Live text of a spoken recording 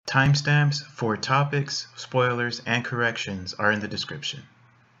Timestamps for topics, spoilers, and corrections are in the description.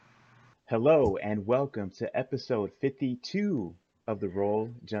 Hello and welcome to episode 52 of the Roll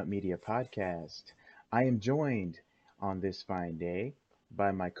Jump Media podcast. I am joined on this fine day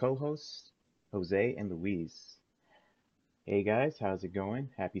by my co-hosts Jose and Luis. Hey guys, how's it going?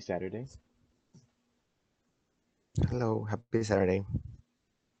 Happy Saturday. Hello, happy Saturday.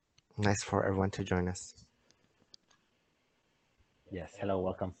 Nice for everyone to join us. Yes, hello,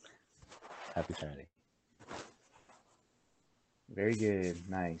 welcome. Happy Saturday. Very good.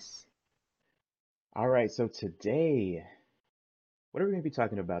 Nice. All right, so today, what are we going to be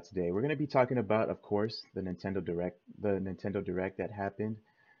talking about today? We're going to be talking about, of course, the Nintendo Direct that happened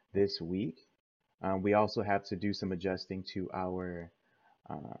this week. We also have to do some adjusting to our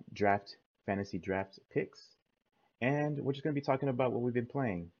fantasy draft picks. And we're just going to be talking about what we've been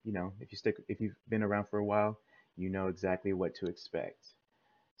playing. If you've been around for a while, you know exactly what to expect.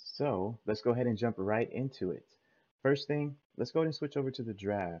 So let's go ahead and jump right into it. First thing, let's go ahead and switch over to the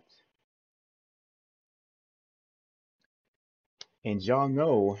draft. And y'all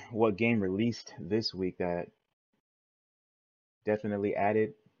know what game released this week that definitely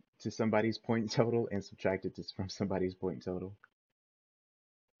added to somebody's point total and subtracted from somebody's point total.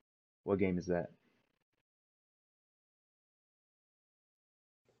 What game is that?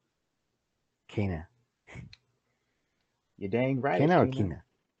 Kana. You're dang right, Kana or Kana. Kina?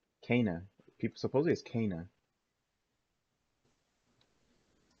 Kana. People supposedly it's Kana.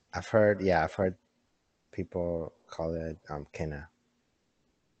 I've heard people call it Kena.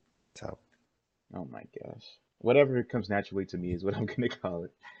 So Oh my gosh. Whatever comes naturally to me is what I'm gonna call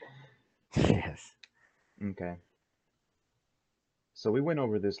it. Yes. Okay. So we went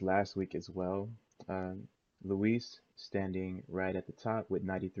over this last week as well. Um, Luis standing right at the top with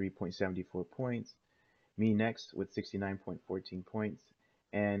 93.74 points. Me next with 69.14 points.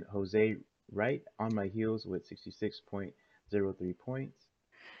 And Jose right on my heels with 66.03 points.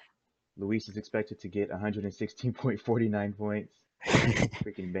 Luis is expected to get 116.49 points.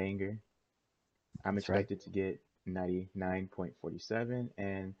 Freaking banger. I'm that's right. expected to get 99.47,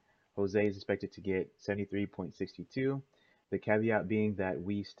 and Jose is expected to get 73.62. The caveat being that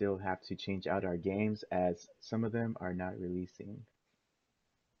we still have to change out our games as some of them are not releasing.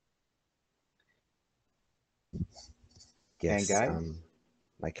 And Yes, guys,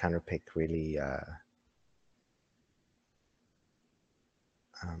 my counter pick really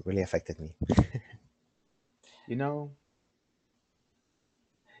affected me. you know,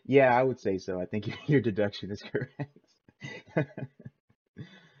 yeah, I would say so. I think your deduction is correct.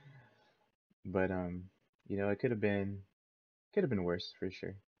 But it could have been worse for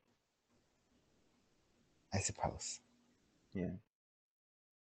sure. I suppose. Yeah.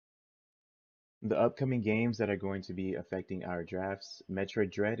 The upcoming games that are going to be affecting our drafts,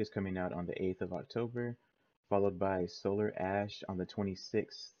 Metroid Dread is coming out on the 8th of October, followed by Solar Ash on the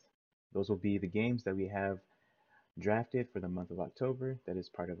 26th. Those will be the games that we have drafted for the month of October. That is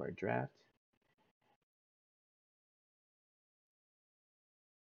part of our draft.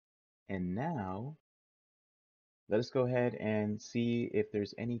 And now, let us go ahead and see if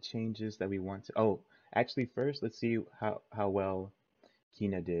there's any changes that we want to. Oh, actually, first, let's see how well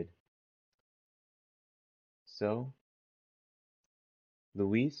Kina did. So,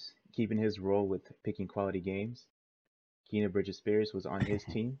 Luis, keeping his role with picking quality games. Kina Bridge of Spirits was on his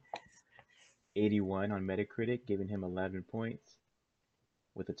team. 81 on Metacritic, giving him 11 points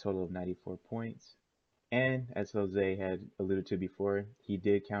with a total of 94 points. And as Jose had alluded to before, he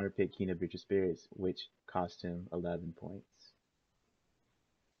did counterpick Kina Bridge of Spirits, which cost him 11 points.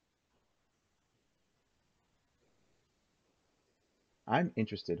 I'm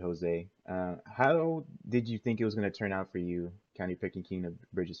interested, Jose. How did you think it was going to turn out for you, county picking Kina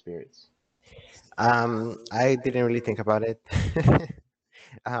Bridge of Spirits? I didn't really think about it.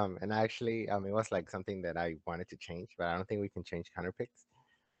 And actually, it was like something that I wanted to change, but I don't think we can change counter picks.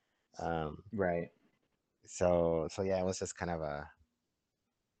 Um, Right. so yeah, it was just kind of a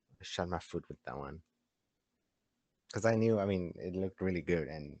shot my foot with that one because I knew. I mean, it looked really good,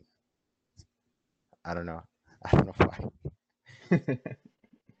 and I don't know, I don't know why,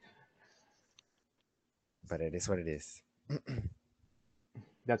 but it is what it is.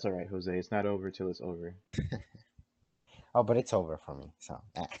 That's all right, Jose. It's not over till it's over. Oh, but it's over for me. So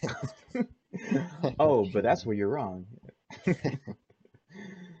Oh, but that's where you're wrong.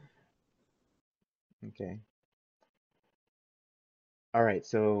 Okay. All right.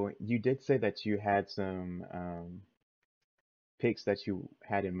 So you did say that you had some picks that you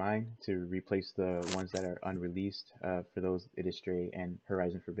had in mind to replace the ones that are unreleased. For those, it is Stray and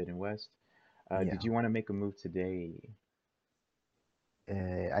Horizon Forbidden West. Did yeah, you want to make a move today?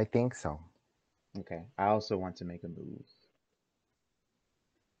 I think so. Okay. I also want to make a move.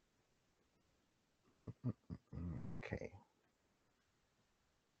 Okay.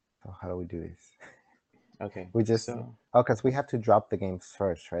 So how do we do this? Okay. We just So, because we have to drop the games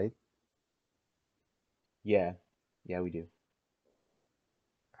first, right? yeah. Yeah, we do.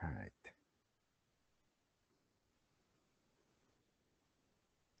 All right.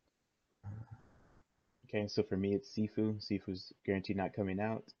 Okay, so for me, it's Sifu. Sifu's guaranteed not coming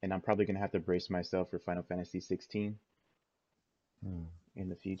out, and I'm probably gonna have to brace myself for Final Fantasy 16 Hmm. in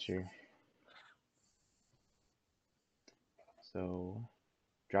the future. So,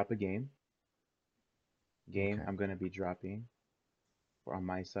 drop a game. Game Okay. I'm gonna be dropping for on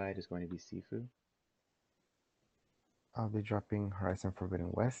my side is going to be Sifu. I'll be dropping Horizon Forbidden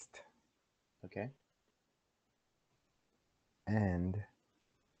West Okay. and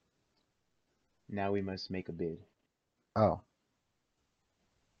Now we must make a bid. oh,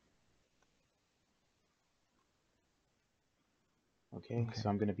 Okay, okay. so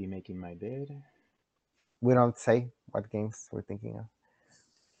I'm gonna be making my bid. We don't say what games we're thinking of.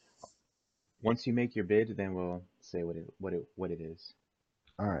 Once you make your bid, then we'll say what it is.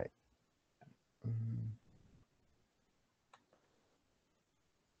 All right. Mm,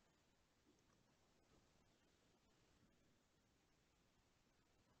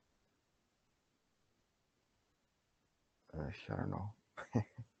 I don't know.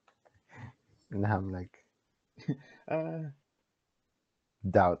 Now I'm like Uh,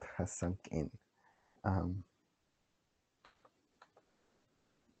 doubt has sunk in. Um,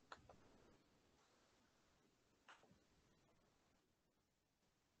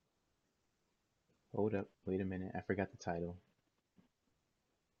 hold up. Wait a minute. I forgot the title.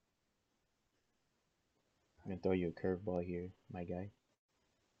 I'm gonna throw you a curveball here, my guy.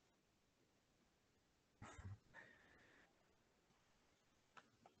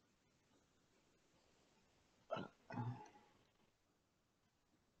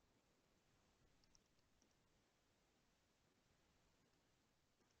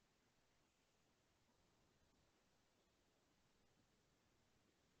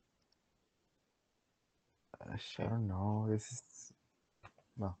 I Okay. don't know. This is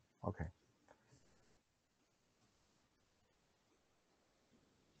well, okay.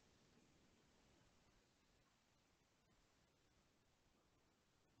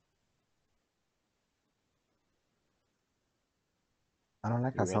 I don't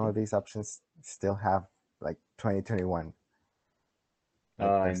like how You some ready? of these options still have like 2021. Like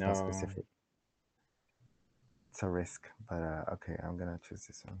Oh, I there's no know. specific. It's a risk, but okay, I'm gonna choose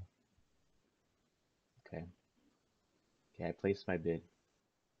this one. Okay. Okay, I placed my bid.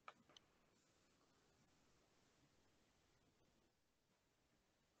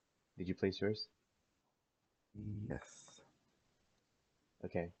 Did you place yours? Yes.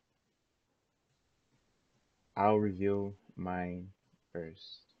 Okay. I'll reveal mine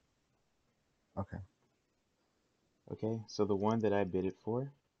first. Okay. Okay, so the one that I bid it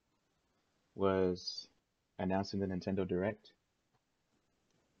for was announced in the Nintendo Direct,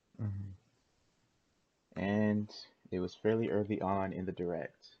 Hmm. and it was fairly early on in the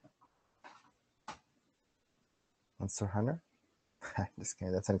Direct. Monster Hunter. Just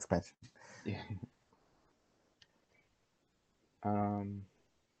kidding. That's an expansion. Yeah. Um,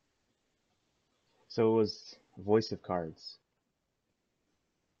 so it was Voice of Cards.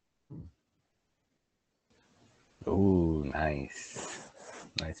 Ooh, nice.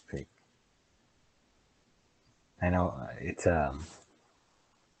 Nice pick. I know it's oh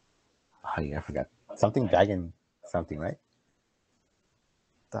yeah, I forgot. Something dragon something, right?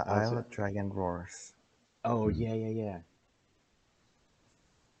 The So, Isle of Dragon Roars. oh yeah, yeah, yeah.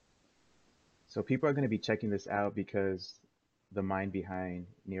 So people are going to be checking this out because the mind behind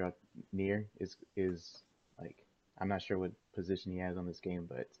Nier is like I'm not sure what position he has on this game,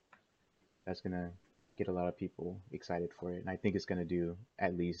 but that's gonna get a lot of people excited for it, and I think it's gonna do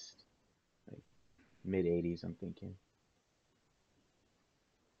at least like mid 80s. I'm thinking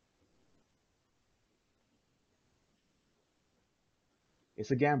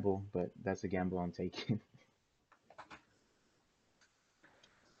it's a gamble, but that's a gamble I'm taking.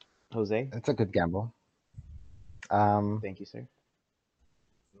 Jose, It's a good gamble. Um, thank you, sir.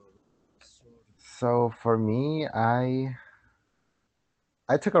 so for me,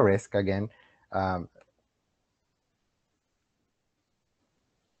 I took a risk again, um,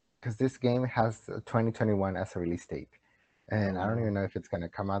 because this game has 2021 as a release date, and Oh I don't even no. know if it's gonna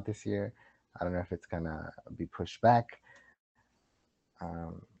come out this year. I don't know if it's gonna be pushed back.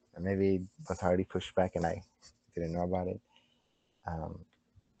 Maybe it was already pushed back and I didn't know about it. Um,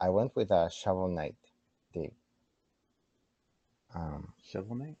 I went with a Shovel Knight, the Um,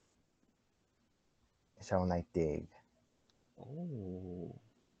 Shovel Knight? Shovel Knight Dig. Oh,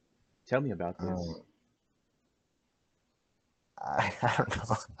 tell me about this. Um, I don't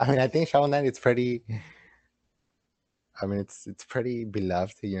know. I mean, I think Shovel Knight is pretty. I mean, it's pretty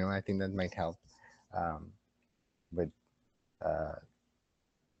beloved. I think that might help um, with uh,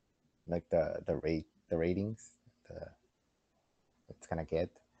 like the ratings the, it's gonna get.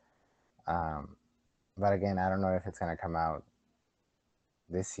 Um, but again, I don't know if it's gonna come out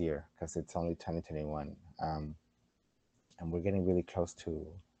this year because it's only 2021, and we're getting really close to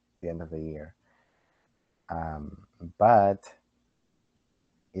the end of the year. Um, but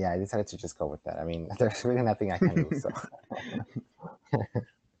yeah, I decided to just go with that. I mean, there's really nothing I can lose. So,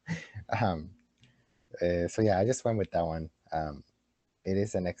 um, so yeah, I just went with that one. It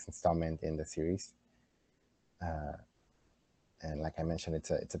is the next installment in the series, uh, and like I mentioned,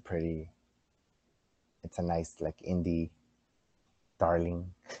 it's a nice like indie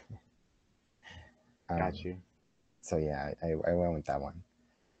darling. Got Um, you. so yeah, I went with that one.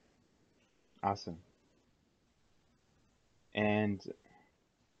 Awesome. And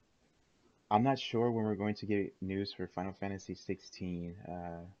I'm not sure when we're going to get news for Final Fantasy 16.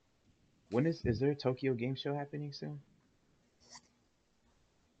 When is there a Tokyo Game Show happening soon?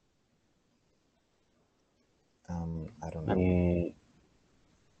 I don't know. Eh,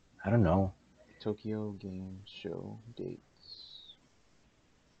 I don't know. Tokyo Game Show dates.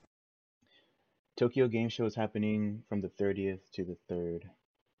 Tokyo Game Show is happening from the 30th to the 3rd.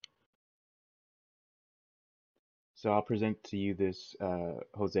 So I'll present to you this,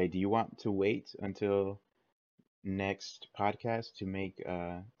 Jose. Do you want to wait until next podcast to make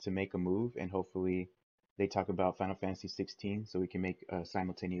a move and hopefully they talk about Final Fantasy 16 so we can make a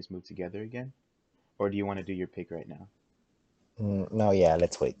simultaneous move together again? Or do you want to do your pick right now? No, yeah,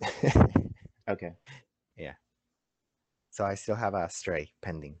 let's wait. Okay, Yeah. So I still have a Stray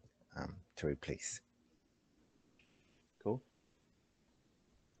pending to replace. cool.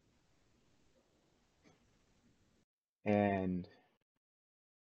 And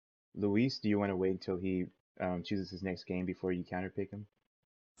Luis, do you want to wait until he chooses his next game before you counterpick him?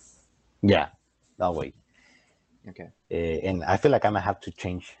 Yeah, I'll wait. Okay. And I feel like I'm gonna have to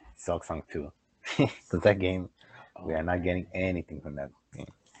change Silksong too, because that game we are Oh not getting man, anything from that game.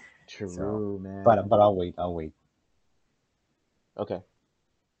 So, true, man. but I'll wait. I'll wait. Okay.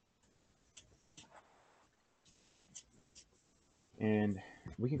 And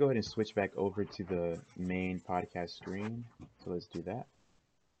we can go ahead and switch back over to the main podcast screen. So let's do that.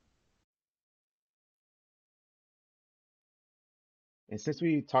 And since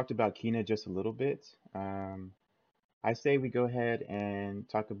we talked about Kina just a little bit, I say we go ahead and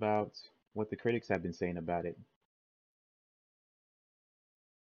talk about what the critics have been saying about it.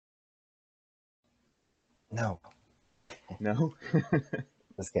 No, No?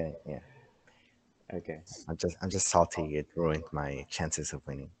 just kidding. Yeah, Okay. I'm just salty. It ruined my chances of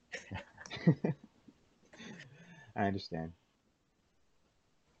winning. I understand.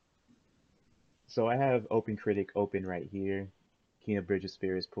 So I have Open Critic open right here. Kina Bridge of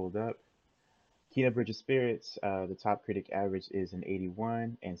Spirits pulled up. Kina Bridge of Spirits, the top critic average is an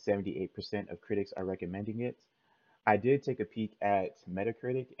 81, and 78% of critics are recommending it. I did take a peek at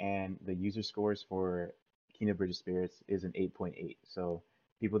Metacritic, and the user scores for Kina Bridge of Spirits is an 8.8. So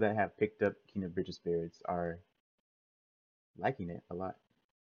people that have picked up Kina Bridge of Spirits are liking it a lot.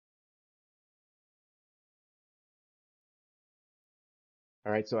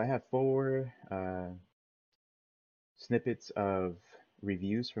 All right, so I have four snippets of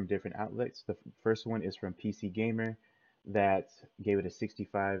reviews from different outlets. The first one is from PC Gamer that gave it a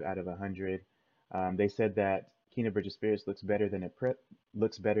 65 out of 100. They said that Kena Bridge of Spirits looks better than it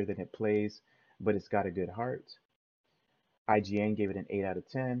plays, but it's got a good heart. IGN gave it an 8 out of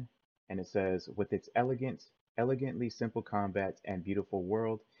 10, and it says, with its elegantly simple combat and beautiful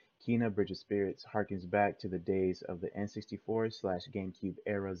world, Kena Bridge of Spirits harkens back to the days of the N64/GameCube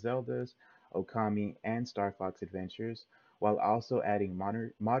era Zeldas, Okami, and Star Fox adventures, while also adding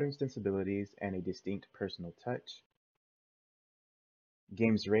modern sensibilities and a distinct personal touch.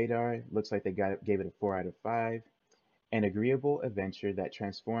 Games Radar looks like gave it a 4 out of 5. An agreeable adventure that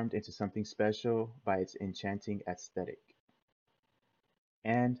transformed into something special by its enchanting aesthetic.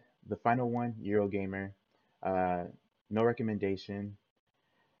 And the final one, Eurogamer, uh, no recommendation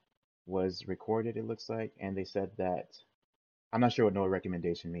was recorded, it looks like, and they said that I'm not sure what no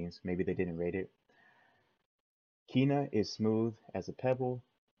recommendation means. Maybe they didn't rate it. Kina is smooth as a pebble,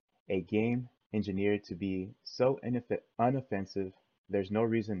 a game engineered to be so unoffensive, there's no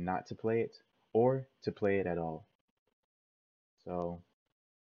reason not to play it or to play it at all. So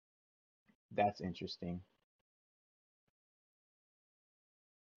that's interesting.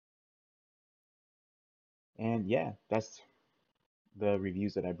 And yeah, that's the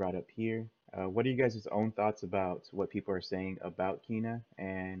reviews that I brought up here. What are you guys' own thoughts about what people are saying about Kina,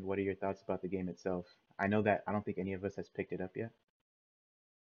 and what are your thoughts about the game itself? I know that I don't think any of us has picked it up yet.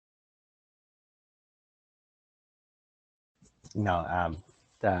 No,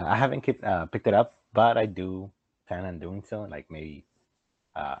 I haven't picked it up, but I do plan on doing so. Like maybe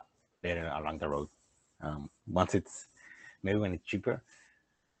uh, later along the road, once it's maybe when it's cheaper,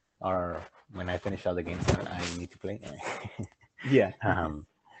 or when I finish all the games that I need to play. Yeah. um,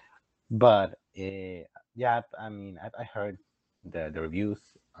 but yeah, I mean, I heard the reviews.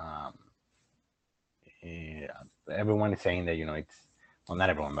 Everyone is saying that it's, well, not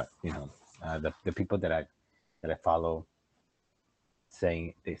everyone, but the people that I follow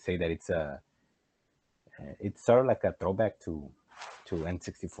saying, they say that it's sort of like a throwback to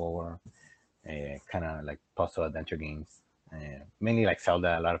N64, kind of like puzzle adventure games, mainly like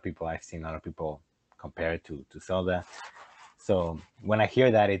Zelda. I've seen a lot of people compare it to Zelda. So when I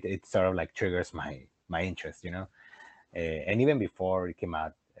hear that, it sort of like triggers my interest, and even before it came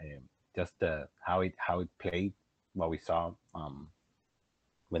out, just how it played, what we saw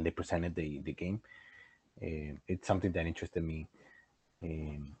when they presented the game, it's something that interested me.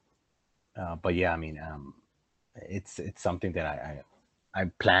 Um, but yeah, I mean, it's something that I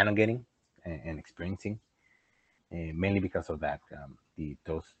plan on getting and experiencing, mainly because of that,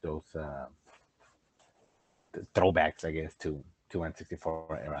 those throwbacks, I guess, to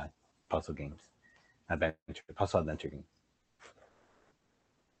N64 era puzzle games, puzzle adventure games.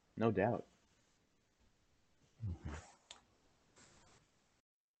 No doubt.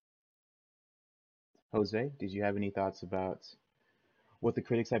 Jose, did you have any thoughts about what the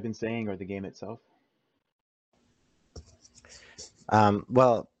critics have been saying or the game itself?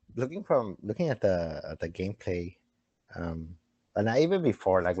 Well, looking at the gameplay, um, and even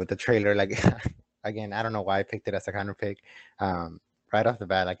before, like with the trailer, like again, I don't know why I picked it as a counter pick. Um, right off the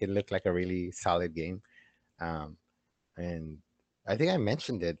bat, like it looked like a really solid game, um, and I think I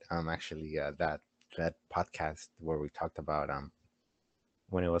mentioned it actually, that podcast where we talked about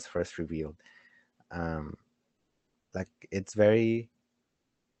when it was first revealed. Um, like it's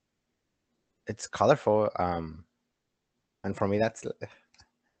colorful, and for me that's,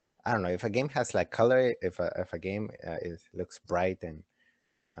 I don't know, if a game has like color, if a game is looks bright and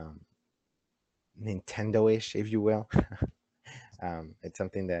um, Nintendo-ish, if you will, it's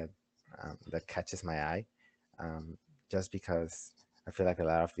something that catches my eye, um, just because I feel like a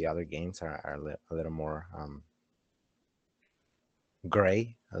lot of the other games are a little more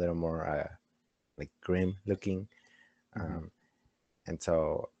gray, a little more like grim looking, Hmm. um, and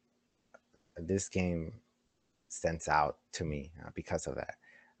so this game stands out to me because of that.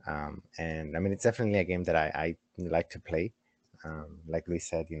 And I mean, it's definitely a game that I like to play. Like Luis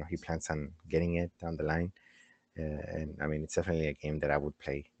said, he plans on getting it down the line. And I mean, it's definitely a game that I would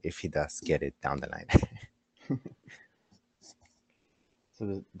play if he does get it down the line.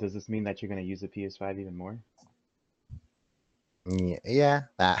 So does this mean that you're going to use the PS5 even more? Yeah, yeah,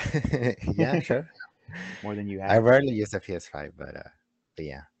 yeah, sure. More than you I have? rarely use the PS5, but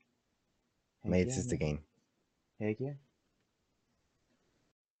yeah, Heck maybe this yeah, is the man. game. Heck yeah.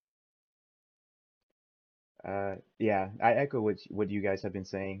 Yeah, I echo what you guys have been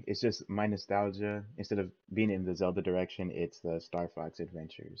saying. It's just my nostalgia. Instead of being in the Zelda direction, it's the Star Fox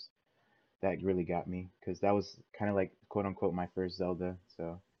Adventures that really got me because that was kind of like quote unquote my first Zelda.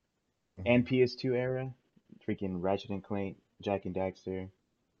 So and Mhm. PS2 era, freaking Ratchet and Clank, Jack and Daxter.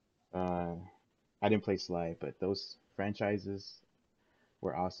 Uh, I didn't play Sly, but those franchises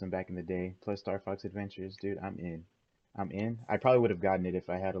were awesome back in the day. Plus Star Fox Adventures, dude, I'm in. I'm in. I probably would have gotten it if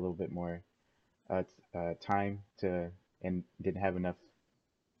I had a little bit more time to and didn't have enough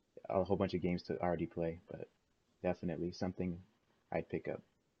a whole bunch of games to already play, but definitely something I'd pick up.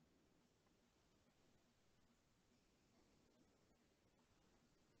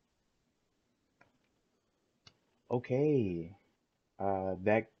 Okay,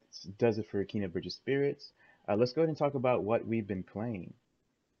 that does it for Kena Bridge of Spirits. Let's go ahead and talk about what we've been playing.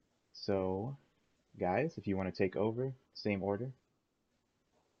 So, guys, if you want to take over, same order.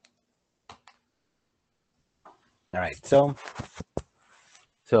 All right, so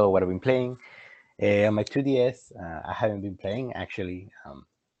what I've been playing on my 2DS. I haven't been playing actually.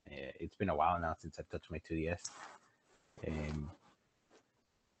 It's been a while now since I've touched my 2DS.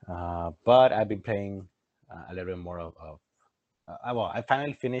 Um, but I've been playing a little bit more of well, I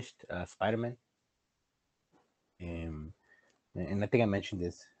finally finished Spider-Man, um, and I think I mentioned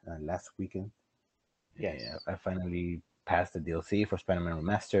this last weekend. Yes. I finally passed the DLC for Spider-Man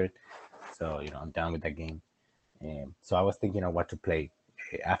Remastered, so I'm done with that game. So I was thinking of what to play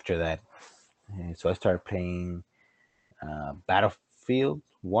after that. So I started playing Battlefield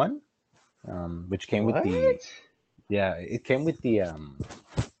 1, which came with the, What? yeah, it came with the,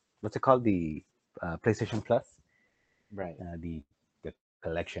 what's it called? The PlayStation Plus, Right. the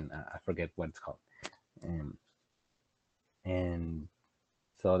collection. I forget what it's called. Um, and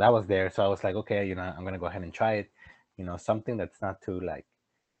so that was there. So I was like, okay, I'm gonna go ahead and try it. Something that's not too like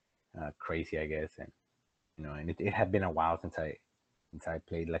crazy, I guess. And it had been a while since I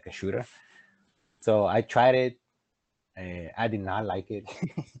played like a shooter. So I tried it. I did not like it.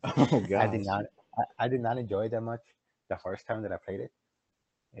 Oh I did gosh. not. I did not enjoy it that much the first time that I played it.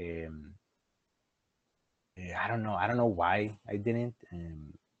 Um, I don't know. I don't know why I didn't.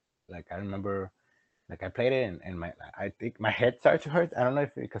 Like I remember, like I played it and I think my head started to hurt. I don't know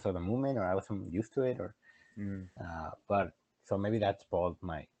if because of the movement or I wasn't used to it or Mm. but so maybe that spoiled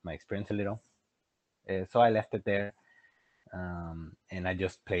my experience a little. So I left it there, and I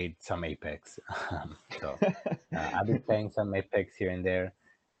just played some Apex. So I've been playing some Apex here and there,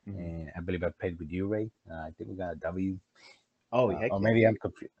 Mhm. and I believe I played with you, Ray. I think we got a W, Oh, or heck yeah. maybe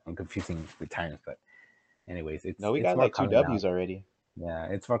I'm confusing with times, but anyways, No, we it's got more like two common now. W's already. Yeah,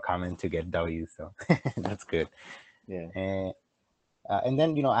 it's more common to get W, so that's good. Yeah. And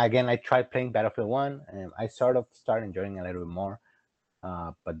then again I tried playing Battlefield 1, and I sort of started enjoying it a little bit more,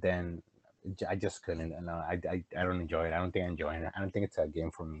 but then I just couldn't. And I don't enjoy it. I don't think I enjoy it. I don't think it's a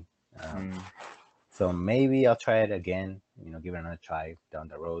game for me. Um, Mm. so maybe I'll try it again. Give it another try down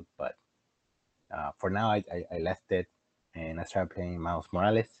the road. But for now, I left it, and I started playing Miles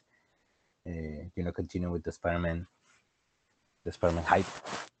Morales. Continue with the Spider-Man hype.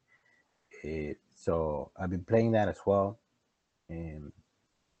 So I've been playing that as well, and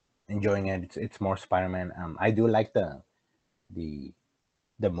enjoying it. It's more Spider-Man. I do like the the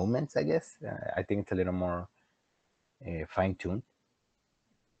movements. I guess I think it's a little more fine tuned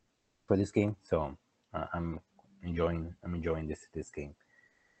for this game. So I'm enjoying this game,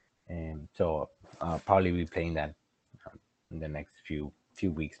 and so probably be playing that in the next few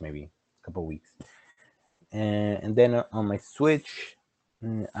weeks, maybe a couple weeks. And then on my Switch,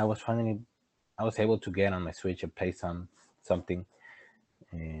 I was able to get on my Switch and play something.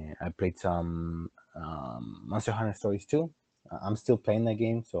 I played some Monster Hunter Stories 2. I'm still playing that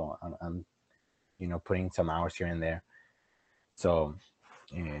game, so I'm putting some hours here and there. So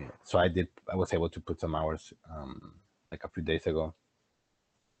so I was able to put some hours like a few days ago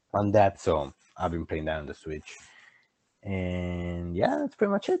on that. So I've been playing that on the Switch, and yeah, that's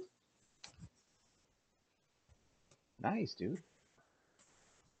pretty much it. Nice, dude.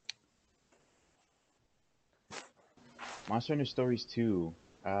 Monster Hunter Stories 2.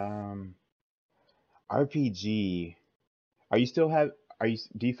 Um, RPG. Are you still have?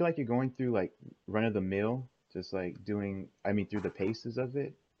 Do you feel like you're going through like run of the mill, just like doing? I mean, through the paces of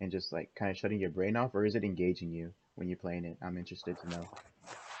it, and just like kind of shutting your brain off, or is it engaging you when you're playing it? I'm interested to know.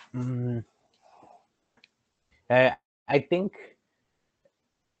 Mm, I think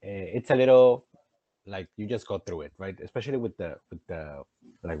it's a little like you just go through it, right? Especially with the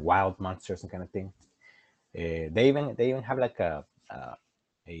like wild monsters and kind of thing. They even have like a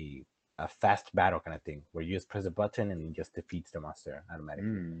a fast battle kind of thing where you just press a button and it just defeats the monster automatically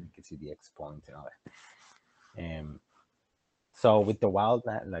and Mm. it gives you the X points and all that. So with the wild,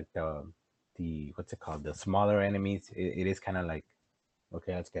 like the what's it called, the smaller enemies, it is kind of like,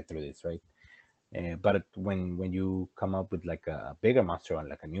 okay, let's get through this, right? But when you come up with like a bigger monster or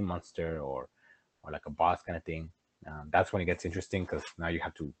like a new monster or like a boss kind of thing, that's when it gets interesting because now you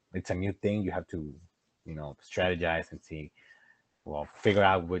have to. It's a new thing. You have to strategize and see, well, figure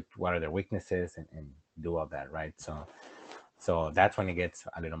out what are their weaknesses and do all that, right? So that's when it gets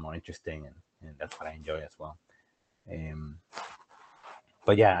a little more interesting, and that's what I enjoy as well. Um,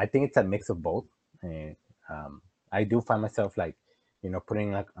 but yeah, I think it's a mix of both. Uh, I do find myself like,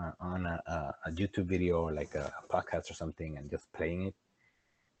 putting like on a YouTube video or like a podcast or something and just playing it.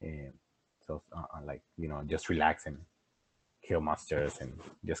 Uh, so like, just relax and kill monsters and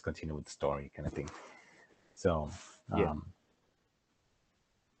just continue with the story kind of thing. So, Yeah. um,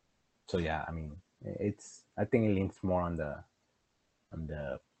 so yeah, I mean, I think it leans more on the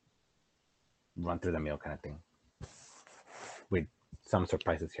run through the mill kind of thing with some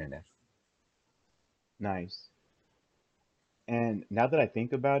surprises here and there. Nice. And now that I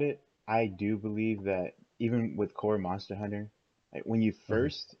think about it, I do believe that even with core Monster Hunter, like when you Hmm.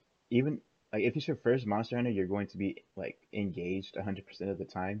 first, even like if it's your first Monster Hunter, you're going to be like engaged 100% of the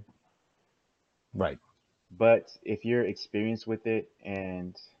time. Right. But if you're experienced with it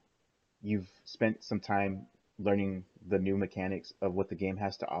and you've spent some time learning the new mechanics of what the game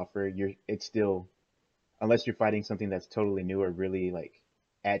has to offer, it's still, unless you're fighting something that's totally new or really like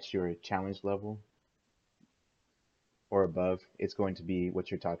at your challenge level or above, it's going to be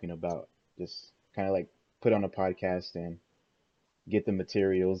what you're talking about. Just kind of like put on a podcast and get the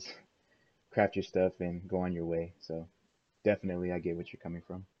materials, craft your stuff, and go on your way. So definitely, I get what you're coming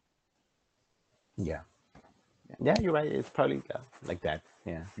from. Yeah. Yeah. Yeah, you're right. It's probably like that.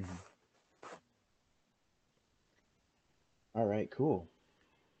 Yeah. Hmm. All right, cool.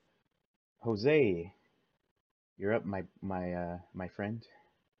 Jose, you're up, my friend.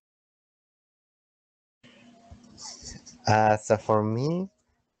 So for me,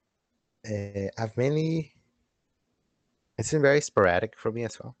 I've mainly it's been very sporadic for me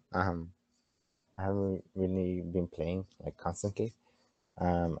as well. I haven't really been playing like constantly.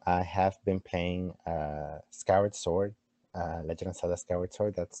 I have been playing Skyward Sword, Legend of Zelda Skyward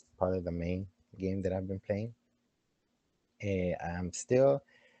Sword. That's probably the main game that I've been playing. I'm still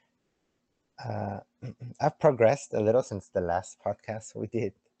uh, I've progressed a little since the last podcast we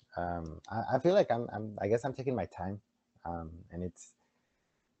did. I feel like I guess I'm taking my time, and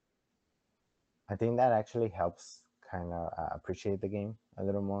I think that actually helps kind of appreciate the game a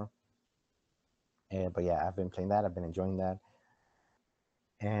little more. But yeah, I've been playing that. I've been enjoying that,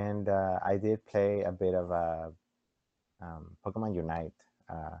 and I did play a bit of Pokemon Unite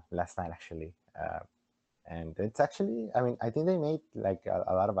last night actually, and it's actually I mean I think they made like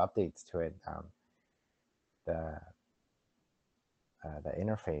a lot of updates to it. The the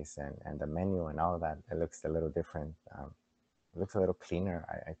interface and the menu and all of that it looks a little different. It looks a little cleaner,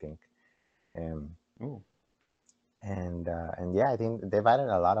 I think. Um, Oh, and yeah, I think they've added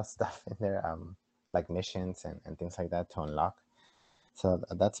a lot of stuff in there, like missions and things like that to unlock. So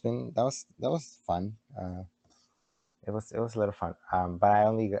that was fun. It was a little fun. But I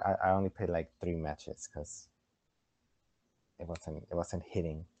only played like 3 matches because it wasn't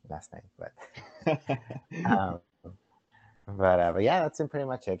hitting last night. Um, but yeah, that's been pretty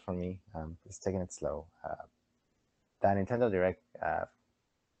much it for me. Just taking it slow. That Nintendo Direct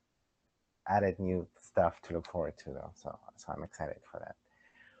added new stuff to look forward to though, so I'm excited for that.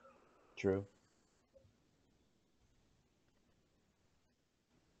 true.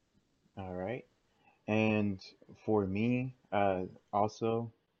 All right. And for me,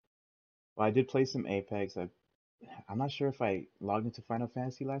 also, well, I did play some Apex. I'm not sure if I logged into Final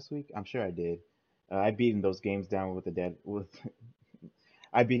Fantasy last week. I'm sure I did. I beaten those games down with the dead with.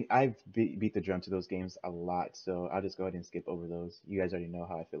 I've beat the drum to those games a lot, so I'll just go ahead and skip over those. You guys already know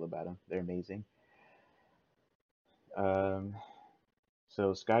how I feel about them. They're amazing. Um,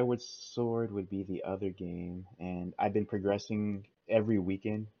 so Skyward Sword would be the other game, and I've been progressing every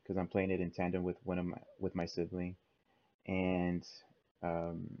weekend because I'm playing it in tandem with one of my sibling, and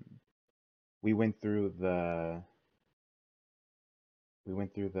um, we went through the we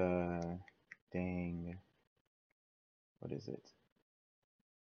went through the dang, what is it?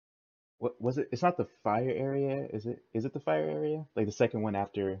 What was it? It's not the fire area, is it? Is it the fire area? Like the second one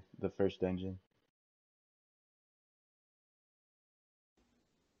after the first dungeon?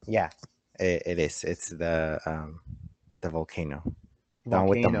 Yeah, it is. It's the volcano down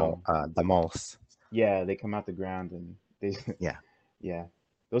with Volcano. the moles. Yeah, they come out the ground and they Yeah. yeah.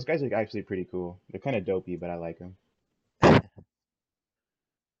 Those guys are actually pretty cool. They're kind of dopey, but I like them.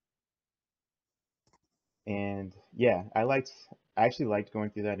 And yeah, I actually liked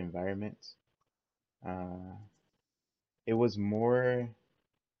going through that environment. Uh, it was more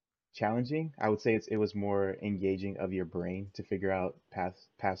challenging. I would say it was more engaging of your brain to figure out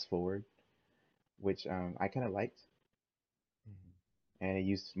paths forward, which I kind of liked. Mhm. And it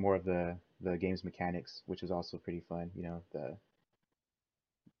used more of the game's mechanics, which was also pretty fun. The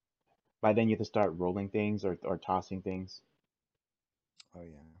by then you have to start rolling things or tossing things. Oh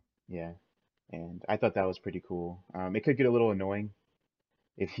yeah. Yeah, and I thought that was pretty cool. It could get a little annoying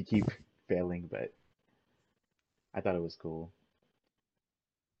if you keep failing, but I thought it was cool.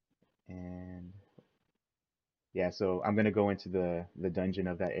 And yeah, so I'm gonna go into the dungeon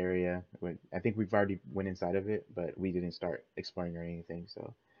of that area. I think we've already went inside of it, but we didn't start exploring or anything.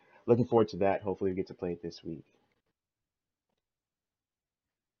 So looking forward to that. Hopefully we get to play it this week.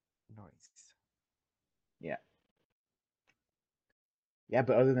 Nice. Yeah. Yeah,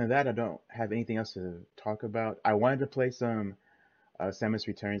 but other than that, I don't have anything else to talk about. I wanted to play some Samus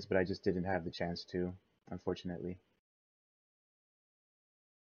Returns, but I just didn't have the chance to, unfortunately.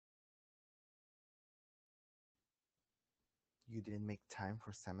 You didn't make time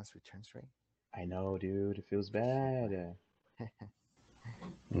for Samus Returns, right? I know, dude. It feels bad.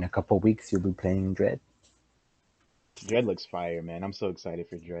 In a couple of weeks, you'll be playing Dread. Dread looks fire, man. I'm so excited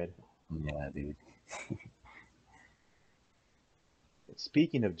for Dread. Yeah, dude.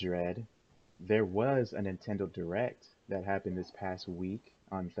 Speaking of Dread, there was a Nintendo Direct that happened this past week.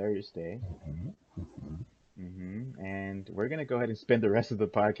 on Thursday. Mhm, mhm. And we're gonna go ahead and spend the rest of the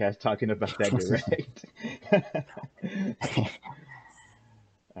podcast talking about that direct.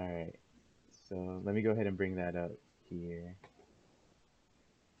 All right. So let me go ahead and bring that up here.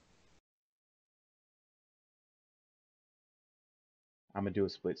 I'm gonna do a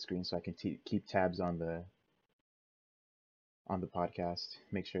split screen so I can keep tabs on the podcast.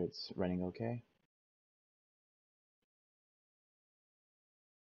 Make sure it's running okay.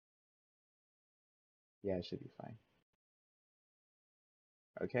 Yeah, it should be fine.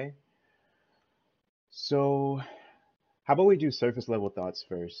 Okay. So how about we do surface level thoughts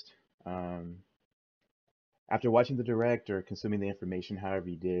first? Um, After watching the direct or consuming the information, however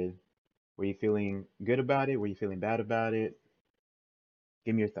you did, were you feeling good about it? Were you feeling bad about it?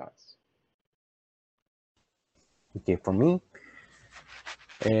 Give me your thoughts. Okay, for me,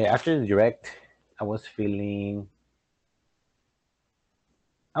 after the direct, I was feeling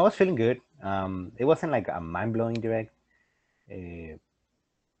good. It wasn't like a mind blowing direct. Uh,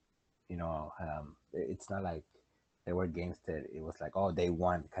 it's not like there were games that it was like, oh, they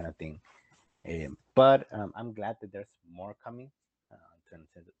won kind of thing. But I'm glad that there's more coming to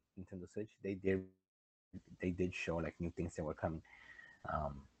Nintendo Switch. They did show like new things that were coming,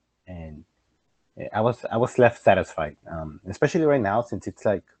 and I was left satisfied, especially right now since it's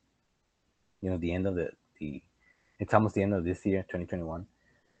like the end of the it's almost the end of this year, 2021.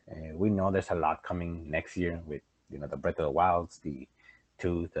 We know there's a lot coming next year with the Breath of the Wilds, the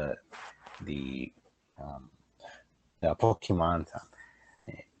two, the um, the Pokemon,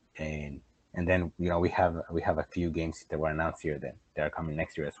 and and then we have a few games that were announced here that are coming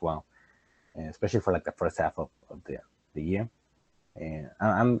next year as well, and especially for like the first half of the year. And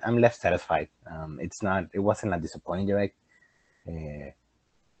I'm left satisfied. It wasn't a disappointing direct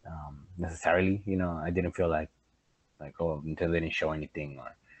necessarily. I didn't feel like oh Nintendo didn't show anything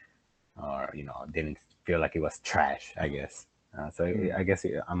or didn't feel like it was trash. I guess. So Hmm. I guess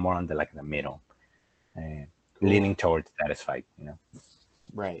I'm more on the middle, uh, Cool. leaning towards satisfied.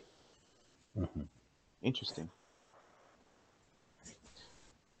 Right. Mhm. Interesting.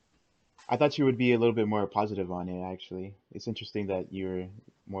 I thought you would be a little bit more positive on it, actually. It's interesting that you're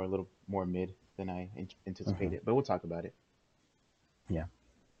a little more mid than I Mhm. anticipated, but we'll talk about it. Yeah.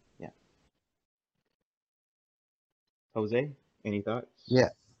 Yeah. Jose, any thoughts? Yeah.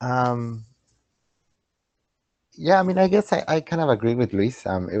 Um, yeah, I mean, I guess I kind of agree with Luis.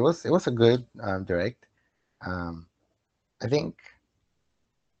 It was a good direct. Um, I think,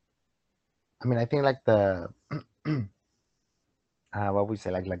 I think like the what we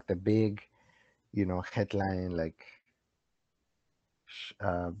say, like the big, headline, like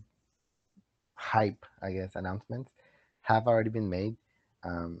hype, I guess, announcements have already been made.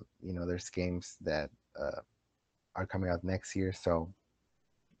 There's games that uh, are coming out next year, so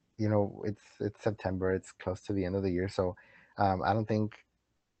it's September. It's close to the end of the year, so I don't think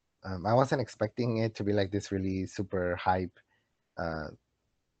I wasn't expecting it to be like this really super hype, uh,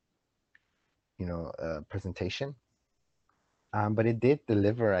 presentation. But it did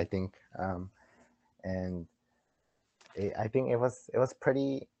deliver, I think, and I think it was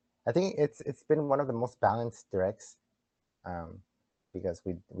pretty. I think it's been one of the most balanced directs, um, because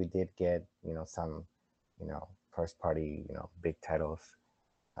we did get some first party big titles,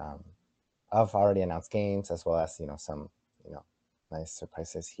 um, of already announced games, as well as some you know nice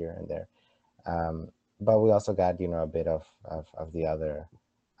surprises here and there. Um, but we also got a bit of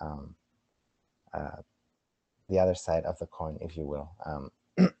um, uh, the other side of the coin, if you will,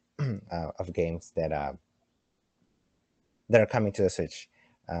 of games that are coming to the Switch,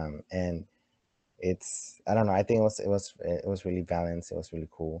 and it's I don't know. I think it was really balanced. It was really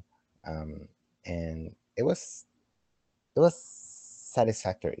cool, and it was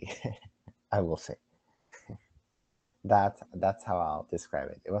satisfactory. I will say that's how I'll describe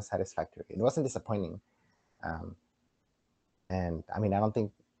it. It was satisfactory. It wasn't disappointing. Um, and I don't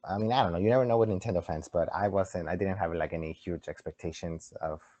think. I don't know. You never know with Nintendo fans, but I wasn't. I didn't have like any huge expectations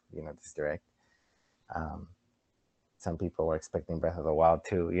of this direct. Um, some people were expecting Breath of the Wild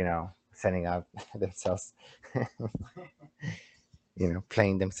too. Setting out themselves,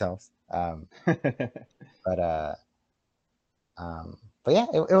 playing themselves. But but yeah,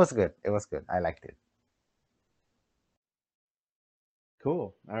 it was good. It was good. I liked it.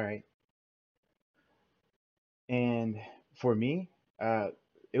 Cool. All right. And for me,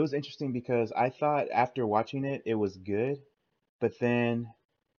 it was interesting because I thought after watching it, it was good. But then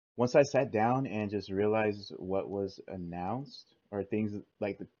once I sat down and just realized what was announced or things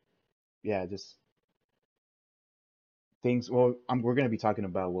like yeah, just things. Well, we're going to be talking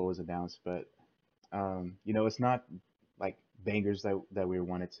about what was announced, but it's not like bangers that we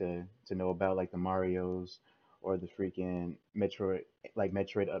wanted to know about, like the Mario's or the freaking Metroid, like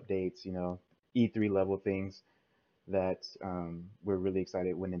Metroid updates, E3 level things that we're really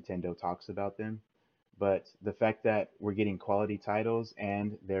excited when Nintendo talks about them. But the fact that we're getting quality titles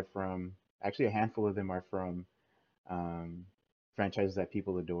and they're from actually a handful of them are from um, franchises that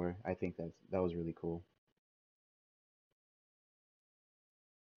people adore, I think that was really cool.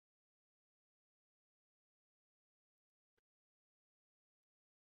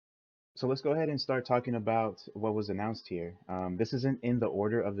 So let's go ahead and start talking about what was announced here. This isn't in the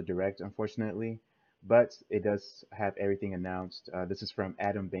order of the direct, unfortunately, but it does have everything announced. This is from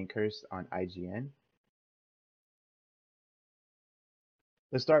Adam Bankhurst on IGN.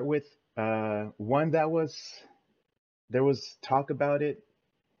 Let's start with one that there was talk about it,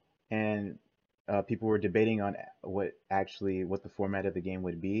 and people were debating on what the format of the game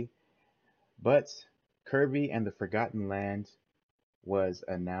would be. But Kirby and the Forgotten Land was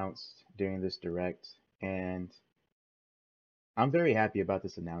announced during this direct, and I'm very happy about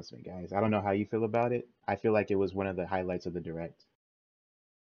this announcement, guys. I don't know how you feel about it. I feel like it was one of the highlights of the direct.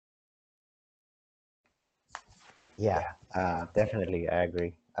 Yeah, definitely, I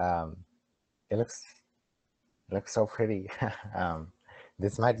agree. It looks so pretty. um,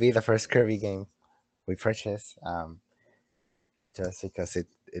 this might be the first Kirby game we purchase, just because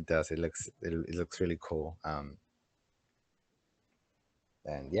it does. It looks really cool.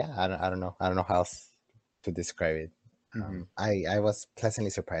 And yeah, I don't know how else to describe it. Hmm. I was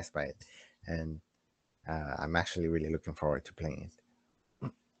pleasantly surprised by it, and I'm actually really looking forward to playing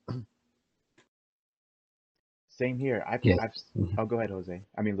Same here. Yeah. I've. Oh, go ahead, Jose.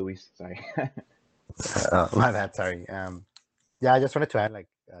 I mean, Luis. Sorry. it. My bad. Sorry. Yeah, I just wanted to add, like,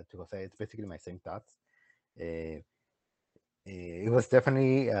 to Jose, it's basically my same thoughts. Uh, it was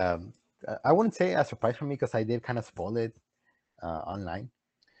definitely, I wouldn't say a surprise for me because I did kind of spoil it online.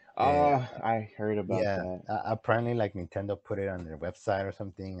 Uh, I heard about yeah, that. apparently, like Nintendo put it on their website or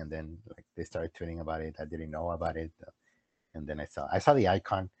something, and then like they started tweeting about it. I didn't know about it, and then I saw the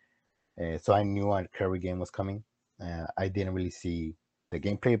icon, so I knew a Kirby game was coming. I didn't really see the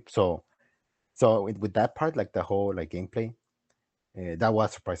gameplay, so with that part, like the whole like gameplay, that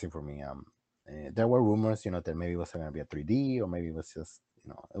was surprising for me. There were rumors, that maybe it was going to be a 3D or maybe it was just,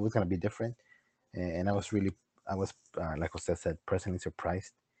 it was going to be different. And I was, like Jose said, personally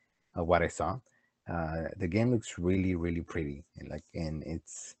surprised at what I saw. The game looks really, really pretty, and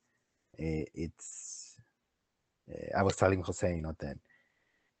it's. I was telling Jose, that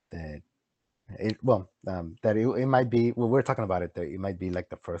that it might be. Well, we're talking about it. That it might be like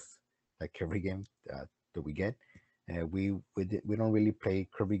the first like Kirby game that we get. We don't really play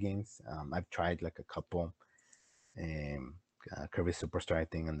Kirby games. I've tried like a couple, um, Kirby Superstar, I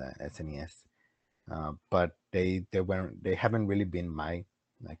think, on the SNES, but they haven't really been my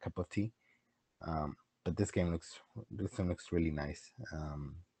like cup of tea. Um, but this game looks really nice,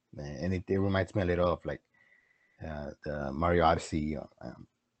 and it reminds me a little of like the Mario Odyssey.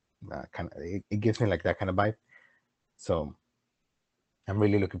 Kind of, it gives me like that kind of vibe. So I'm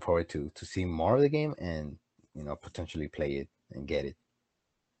really looking forward to see more of the game and potentially play it and get it.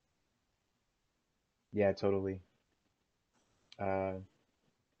 Yeah, totally. Uh,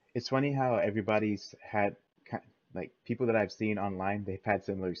 it's funny how everybody's had like people that I've seen online. They've had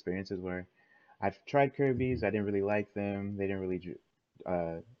similar experiences where I've tried Kirby's. Hmm. I didn't really like them. They didn't really,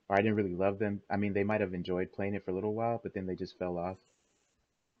 or I didn't really love them. I mean, they might have enjoyed playing it for a little while, but then they just fell off.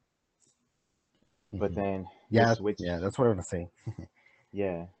 But Hmm. then this Yeah, switch, yeah, that's what I'm gonna say.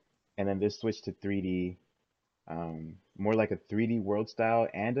 yeah, and then this switch to 3D, more like a 3D world style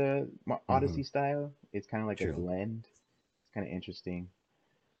and a Hmm. Odyssey style. It's kind of like a True. blend. It's kind of interesting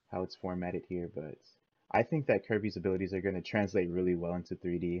how it's formatted here, but I think that Kirby's abilities are going to translate really well into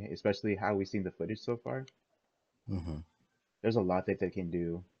 3D, especially how we've seen the footage so far. Hmm. There's a lot that they can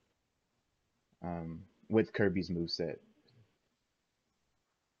do with Kirby's moveset,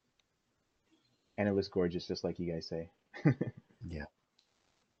 and it looks gorgeous, just like you guys say. Yeah.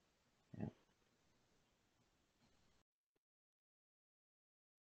 Yeah.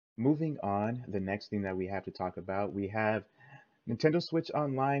 Moving on, the next thing that we have to talk about, we have Nintendo Switch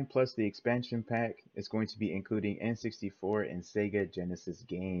Online plus the expansion pack is going to be including N64 and Sega Genesis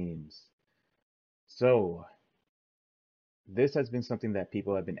games. So, this has been something that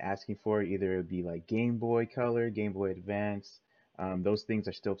people have been asking for. Either it would be like Game Boy Color, Game Boy Advance. Those things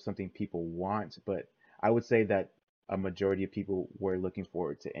are still something people want, but I would say that a majority of people were looking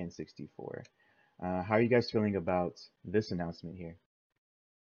forward to N64. How are you guys feeling about this announcement here?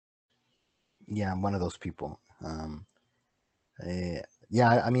 Yeah, I'm one of those people. Uh,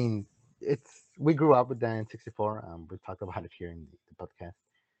 yeah, I mean, it's we grew up with the N64. We talked about it here in the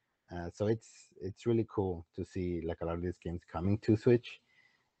podcast. So it's really cool to see like a lot of these games coming to Switch.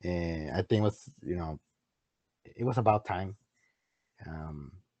 And I think it was it was about time.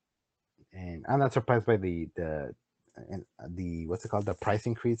 Um, and I'm not surprised by the what's it called, the price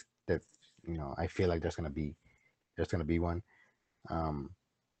increase that I feel like there's gonna be one. Um,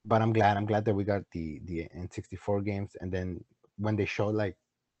 but I'm glad that we got the N64 games, and then when they show like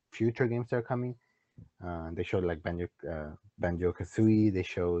future games that are coming, they showed like Banjo Kazooie, they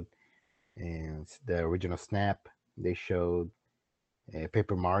showed the original Snap, they showed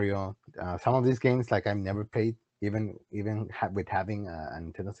Paper Mario. Some of these games like I've never played, with having a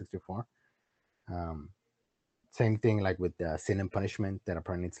Nintendo 64. Um, Same thing like with Sin and Punishment, that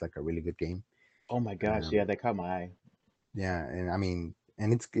apparently it's like a really good game. Oh my gosh, yeah, Um, that caught my eye. yeah, and I mean,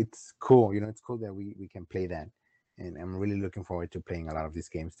 and it's cool. It's cool that we can play that, and I'm really looking forward to playing a lot of these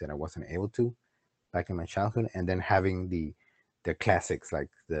games that I wasn't able to back in my childhood, and then having the classics like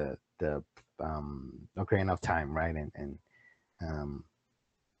the Ocarina of Time, right, um,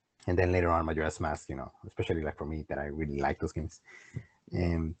 and then later on Majora's Mask. Especially like for me that I really like those games, Yeah.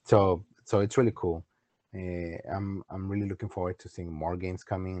 and so it's really cool. I'm really looking forward to seeing more games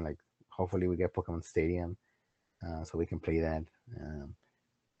coming. Like hopefully we get Pokemon Stadium, so we can play that. Um,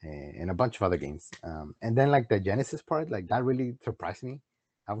 and a bunch of other games. And then like the Genesis part, like that really surprised me.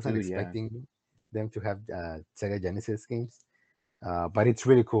 I wasn't Ooh, yeah. expecting them to have Sega Genesis games, but it's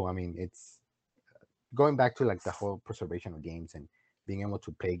really cool. I mean, it's going back to like the whole preservation of games and being able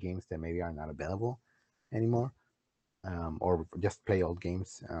to play games that maybe are not available anymore, or just play old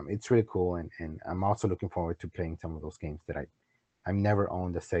games. It's really cool, and I'm also looking forward to playing some of those games that I've never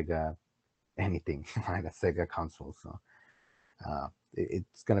owned a Sega anything, right? A Sega console. So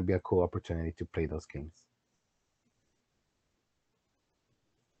it's gonna be a cool opportunity to play those games.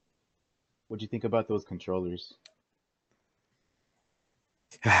 What'd you think about those controllers?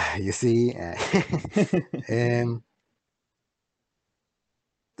 You see, um,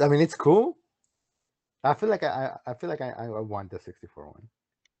 I mean, it's cool. I feel like I want the 64 one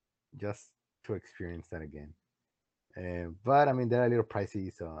just to experience that again. But I mean, they're a little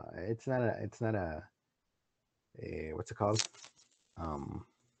pricey, so it's not a what's it called, um,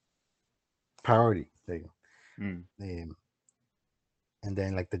 priority. There you Mm. go. And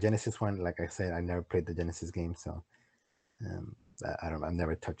then like the Genesis one, like I said, I never played the Genesis game, so um, I don't. I've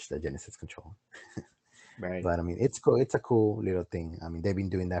never touched the Genesis controller. Right. But I mean, it's cool. It's a cool little thing. I mean, they've been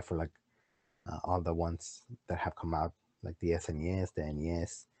doing that for like all the ones that have come out, like the SNES, the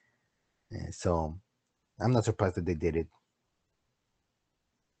NES. And so I'm not surprised that they did it.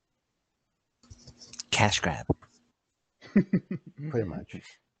 Cash grab. Pretty much.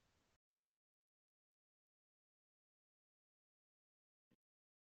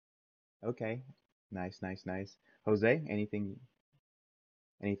 Okay. Nice, nice, nice. Jose, any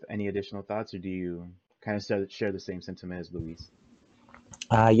additional thoughts, or do you kind of share the same sentiment as Luis?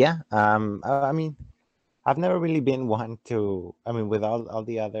 Yeah. I mean, I've never really been one to. I mean, with all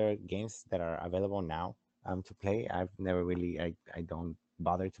the other games that are available now to play, I've never really. I don't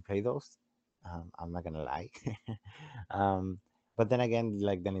bother to play those. I'm not gonna lie. um, but then again,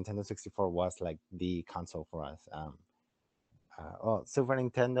 like the Nintendo 64 was like the console for us. Well, Super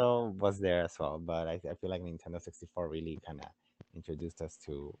Nintendo was there as well, but I feel like Nintendo 64 really kind of introduced us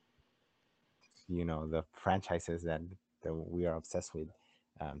to the franchises that we are obsessed with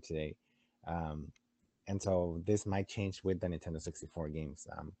today. Um, and so this might change with the Nintendo 64 games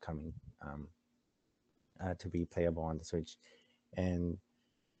coming to be playable on the Switch. And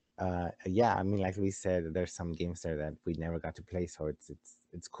yeah, I mean, like we said, there's some games there that we never got to play, so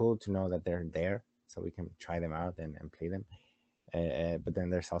it's cool to know that they're there, so we can try them out and play them. But then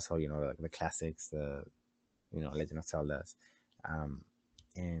there's also the classics, the Legend of Zelda's, um,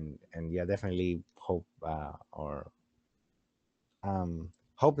 and yeah, definitely hope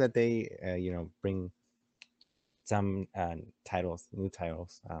that they bring some new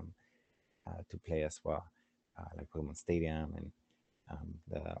titles to play as well, like Pokemon Stadium and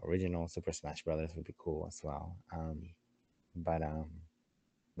the original Super Smash Brothers would be cool as well. But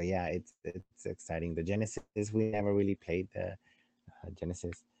but yeah, it's exciting. The Genesis, we never really played the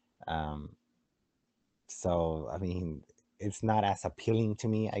Genesis, um, so I mean, it's not as appealing to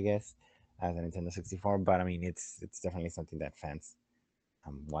me, I guess, as a Nintendo 64. But I mean, it's definitely something that fans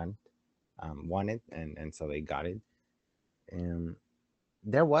want wanted, and so they got it. Um,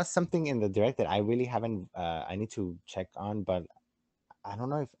 there was something in the direct that I really haven't. I need to check on, but I don't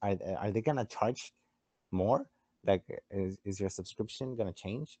know if are they gonna charge more? Like, is your subscription gonna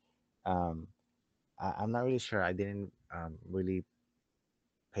change? I'm not really sure. I didn't really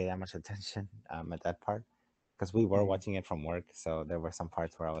pay that much attention at that part because we were Hmm. watching it from work, so there were some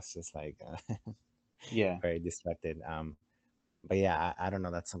parts where I was just like Yeah. very distracted. But yeah, I don't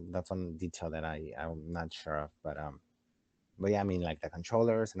know. That's one detail that I'm not sure of. But yeah, I mean, like the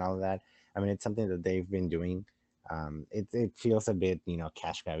controllers and all of that. I mean, it's something that they've been doing. It feels a bit,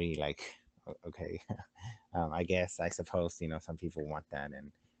 cash grabby. Like, okay, I guess I suppose some people want that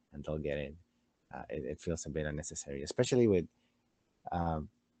and they'll get it. It feels a bit unnecessary, especially with um,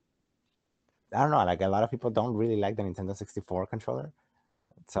 I don't know. Like a lot of people don't really like the Nintendo 64 controller,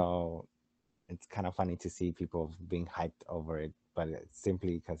 so it's kind of funny to see people being hyped over it. But it's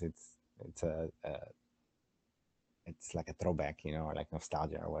simply because it's it's like a throwback, or like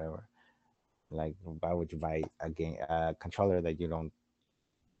nostalgia or whatever. Like, why would you buy a controller that you don't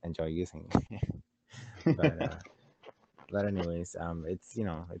enjoy using? but uh, but anyways,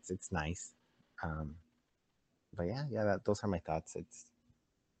 it's it's nice. Um, but yeah, those are my thoughts. It's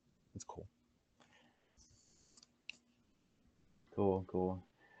cool. Cool, cool.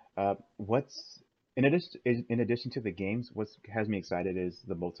 What's in addition to the games, what has me excited is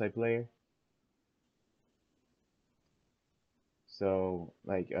the multiplayer. So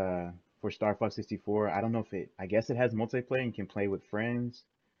like for Star Fox 64, I don't know if I guess it has multiplayer and you can play with friends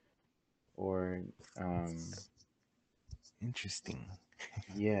or um Interesting.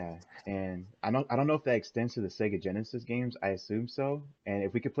 yeah, and I don't know if that extends to the Sega Genesis games. I assume so. And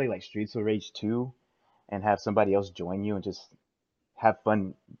if we could play like Streets of Rage 2 and have somebody else join you and just have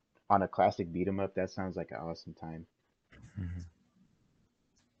fun on a classic beat 'em up, that sounds like an awesome time. Mhm.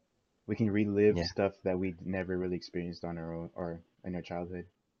 We can relive Yeah. stuff that we never really experienced on our own or in our childhood.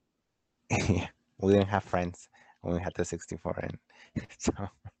 Yeah. We didn't have friends when we had the 64, and so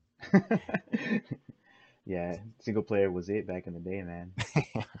Yeah, single player was it back in the day, man.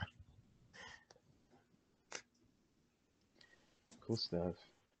 Cool stuff.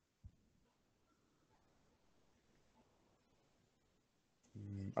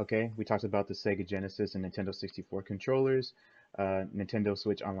 Okay, we talked about the Sega Genesis and Nintendo 64 controllers. Nintendo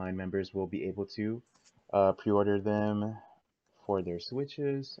Switch Online members will be able to pre-order them for their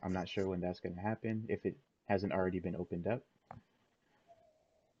Switches. I'm not sure when that's going to happen, if it hasn't already been opened up.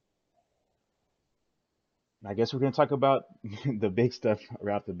 I guess we're going to talk about the big stuff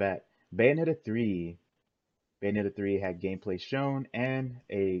right off the bat. Bayonetta 3. Bayonetta 3 had gameplay shown and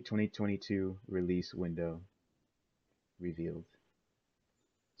a 2022 release window revealed.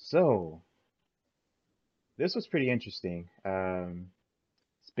 So, this was pretty interesting.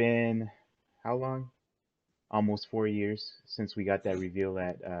 It's been how long? Almost 4 years since we got that reveal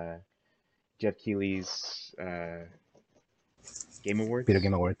at Jeff Keighley's Game Video Awards.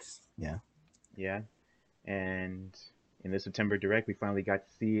 Game Awards. Yeah. Yeah, and in the September Direct, we finally got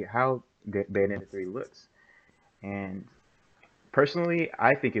to see how Bayonetta 3 looks. And personally,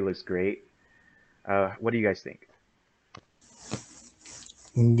 I think it looks great. What do you guys think?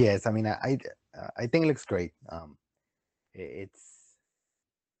 Yes, I mean, I think it looks great. It's,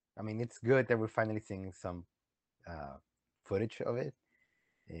 I mean, it's good that we're finally seeing some uh, footage of it,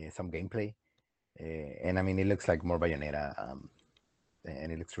 some gameplay, and I mean, it looks like more Bayonetta,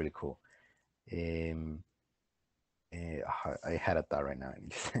 and it looks really cool. Um, I had a thought right now and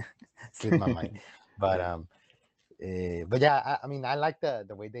it just slipped my mind, but Yeah. but yeah, I mean, I like the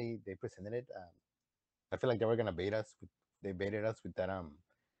way they presented it. I feel like they were gonna bait us. They baited us with that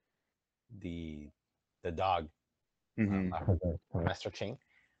the the dog. Hmm. I forget an Astro Chain.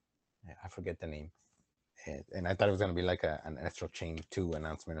 I forget the name, and I thought it was gonna be like an Astro Chain 2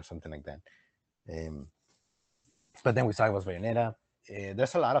 announcement or something like that. Um, but then we saw it was Bayonetta.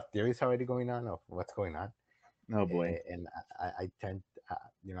 There's a lot of theories already going on of what's going on, Oh boy. and I tend,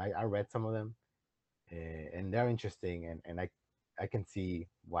 I read some of them, and they're interesting, and I can see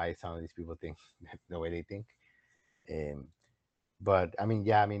why some of these people think the way they think. Um, but I mean,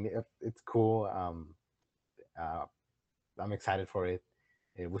 yeah, I mean, it's cool. Uh, I'm excited for it.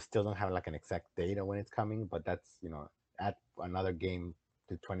 We still don't have like an exact date of when it's coming, but that's at another game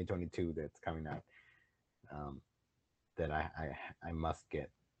to 2022 that's coming out, um, that I must get.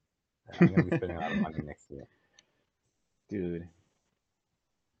 I'm gonna be spending a lot of money next year. Dude.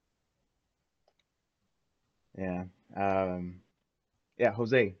 Yeah. Um, yeah,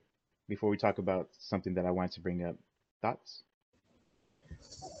 Jose, before we talk about something that I wanted to bring up, thoughts?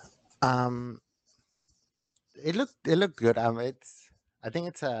 Um, it looked good. It's I think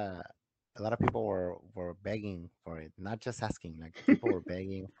it's a lot of people were begging for it, not just asking. Like people were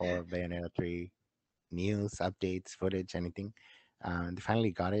begging for Bayonetta 3 news, updates, footage, anything. They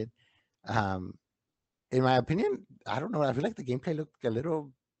finally got it. Um, in my opinion, I don't know. I feel like the gameplay looked a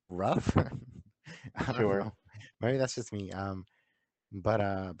little rough. I don't Sure. know. Maybe that's just me.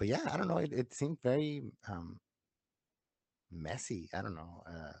 but yeah, I don't know. It seemed very messy. I don't know,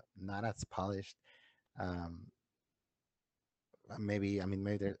 not as polished. Um, maybe I mean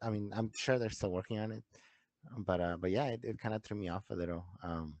maybe I mean I'm sure they're still working on it, but yeah, it kind of threw me off a little.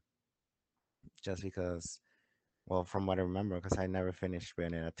 Just because, well, from what I remember, because I never finished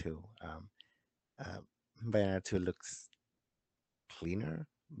Bayonetta 2. Uh, Bayonetta 2 looks cleaner,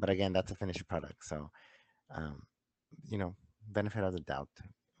 but again, that's a finished product, so um, you know, benefit of the doubt,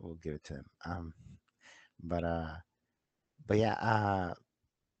 we'll give it to them. But uh, but yeah,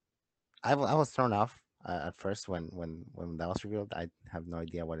 I was thrown off at first when that was revealed. I have no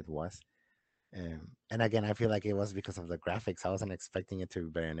idea what it was. And again, I feel like it was because of the graphics. I wasn't expecting it to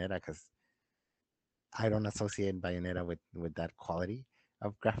be Bayonetta because I don't associate Bayonetta with that quality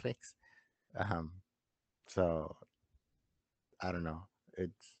of graphics. Um, so I don't know.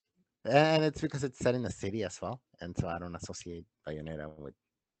 It's because it's set in a city as well, and so I don't associate Bayonetta with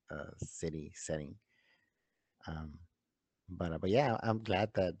a city setting. Um, but yeah, I'm glad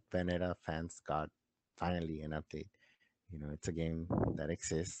that Bayonetta fans got finally an update. You know, it's a game that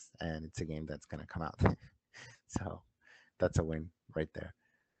exists, and it's a game that's gonna come out. So that's a win right there.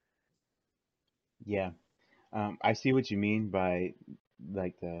 Yeah. I see what you mean by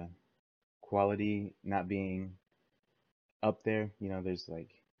like the quality not being up there. You know, there's like,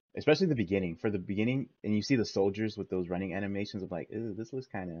 especially the beginning. For the beginning, and you see the soldiers with those running animations of like, "Ew, this looks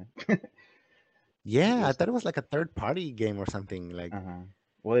kind of, Yeah, I this, thought it was like a third party game or something. Like, uh-huh.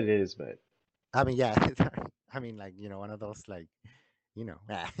 Well, it is, but I mean, yeah, I mean, like, one of those, like, you know,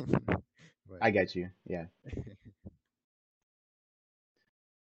 but I get you. Yeah.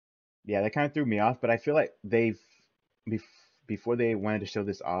 Yeah, that kind of threw me off, but I feel like bef before they wanted to show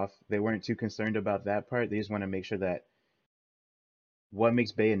this off, they weren't too concerned about that part. They just want to make sure that what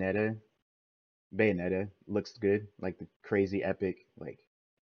makes Bayonetta looks good, like the crazy epic like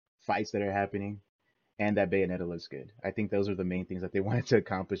fights that are happening, and that Bayonetta looks good. I think those are the main things that they wanted to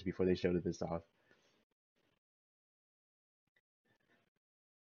accomplish before they showed this off.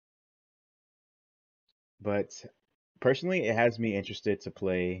 But personally, it has me interested to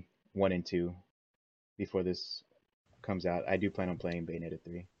play one and two before this comes out. I do plan on playing Bayonetta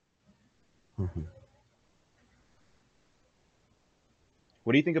 3. Mhm.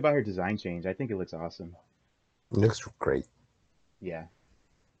 What do you think about her design change? I think it looks awesome. It looks great. Yeah.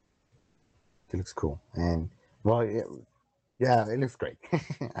 It looks cool. And well, yeah, it looks great.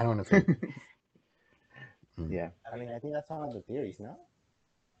 I don't want to say anything. Mm. Yeah. I mean, I think that's one of the theories, no?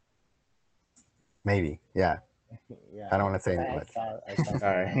 Maybe. Yeah. I Yeah, don't want to because say I much. saw I saw All some of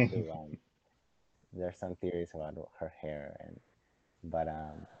that right. too. There's some theories about her hair, but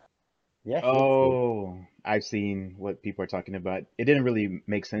yeah, she looks good. Oh, I've seen what people are talking about. It didn't really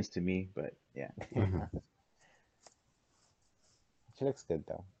make sense to me, but yeah. Mhm. She looks good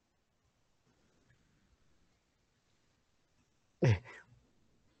though.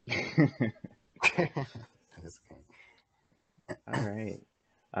 Just kidding. All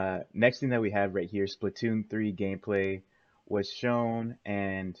right. Next thing that we have right here, Splatoon 3 gameplay was shown,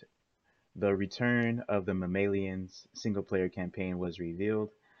 and the return of the Mammalians single player campaign was revealed.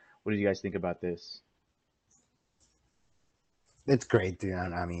 What did you guys think about this? It's great, dude.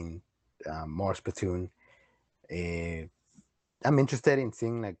 I mean, more Splatoon. Uh, I'm interested in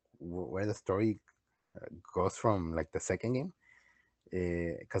seeing like where the story goes from like the second game,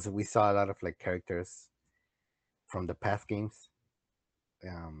 because we saw a lot of like characters from the past games.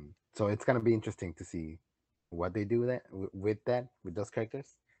 So it's gonna be interesting to see what they do with those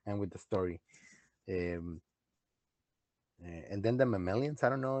characters and with the story. Um, and then the mammalians. I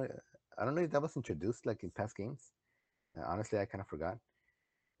don't know if that was introduced like in past games. Honestly, I kind of forgot.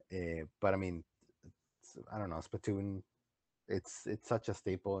 But I mean, I don't know. Splatoon. It's such a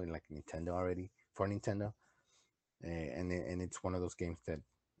staple in like Nintendo already for Nintendo, and it's one of those games that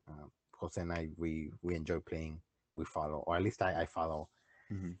Jose and I we enjoy playing. We follow, or at least I follow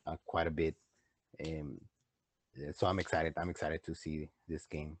Hmm. quite a bit. Um, so I'm excited. I'm excited to see this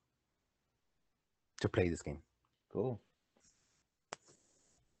game, to play this game. Cool.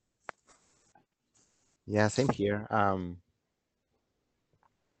 Yeah, same here.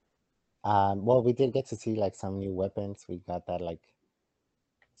 Well, we did get to see like some new weapons. We got that like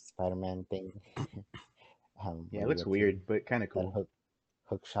Spider-Man thing. Yeah, Where it you looks get to weird, but kind of that cool.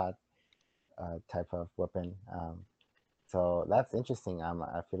 hook shot type of weapon. So that's interesting.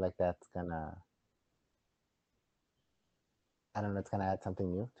 I feel like that's gonna, I don't know, it's gonna add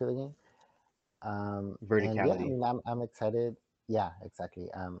something new to the game. And yeah, I Verticality. mean, I'm excited. Yeah, exactly.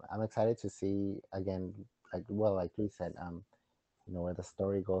 I'm excited to see again, like, well, like we said, where the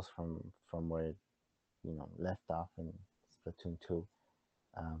story goes from where it, left off in Splatoon 2.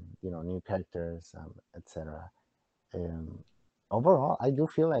 new characters, etc. Um, Overall, I do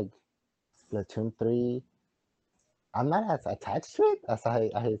feel like Splatoon 3. I'm not as attached to it as I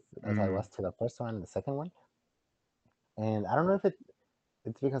Mm, was to the first one and the second one, and I don't know if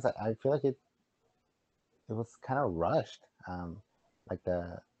it's because I feel like it was kind of rushed, like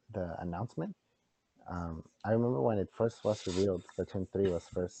the announcement. I remember when it first was revealed, Splatoon 3 was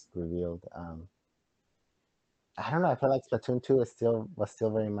first revealed. I don't know. I feel like Splatoon 2 is still was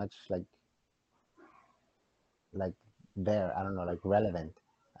still very much like there. I don't know, like relevant,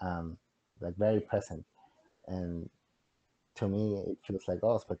 um, like very present. And to me, it feels like,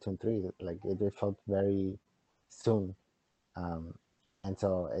 oh, Splatoon 3, like it felt very soon. Um, and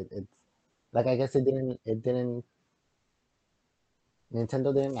so it's like, I guess it didn't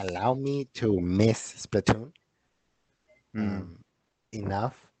Nintendo didn't allow me to miss Splatoon mm. um,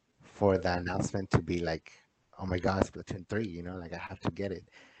 enough for the announcement to be like, oh my God, Splatoon 3, like I have to get it.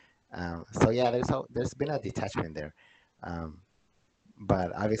 So yeah, there's been a detachment there. Um,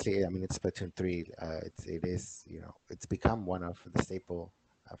 but obviously, I mean, it's Splatoon 3. It is, it's become one of the staple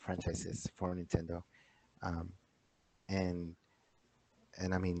franchises for Nintendo. Um, and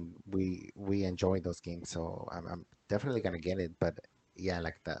and I mean, we enjoy those games, so I'm definitely gonna get it. But yeah,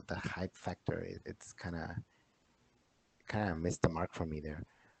 like the hype factor, it's kind of missed the mark for me there.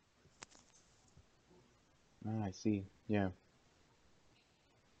 Ah, I see. Yeah.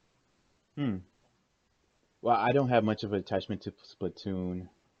 Hmm. Well, I don't have much of an attachment to Splatoon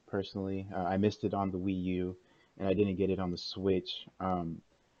personally. I missed it on the Wii U, and I didn't get it on the Switch.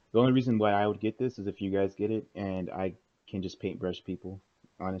 The only reason why I would get this is if you guys get it, and I can just paintbrush people.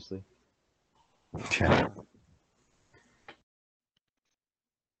 Honestly, Yeah,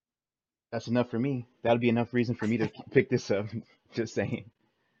 that's enough for me. That'll be enough reason for me to pick this up. Just saying.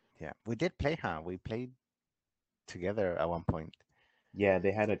 yeah, we did play, huh? We played together at one point. Yeah,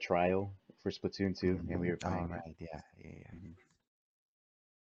 they had a trial for Splatoon 2, and we were All playing it. right, yeah, yeah, yeah. Mhm.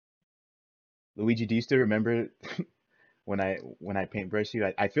 Luigi, do you still remember when I paintbrush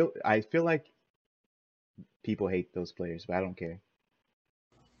you? I feel like people hate those players, but I don't care.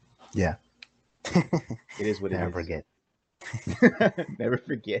 Yeah. It is what it Never is. forget. Never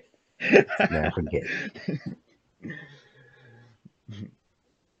forget. Never forget.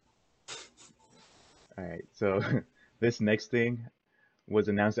 All right, so this next thing was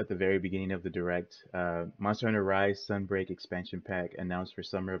announced at the very beginning of the direct. Monster Hunter Rise Sunbreak expansion pack announced for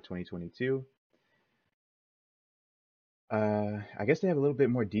summer of 2022. I guess they have a little bit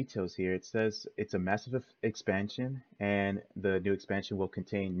more details here. It says it's a massive expansion, and the new expansion will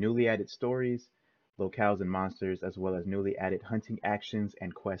contain newly added stories, locales, and monsters, as well as newly added hunting actions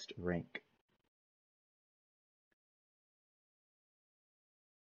and quest rank.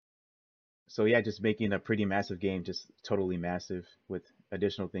 So yeah, just making a pretty massive game, just totally massive with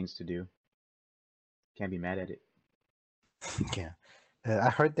additional things to do. Can't be mad at it. Yeah. I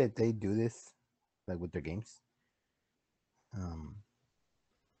heard that they do this like with their games. Um,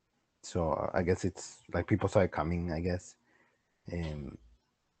 so I guess it's like people saw it coming, I guess. And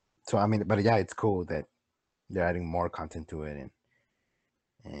so I mean, but yeah, it's cool that they're adding more content to it,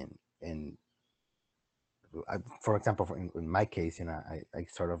 and for example, in my case, I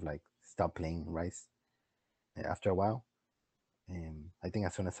sort of like stopped playing Rise after a while, and I think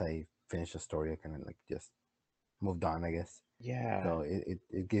as soon as I finished the story, I kind of like just moved on, I guess. Yeah, So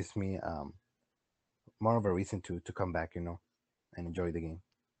it gives me more of a reason to come back, and enjoy the game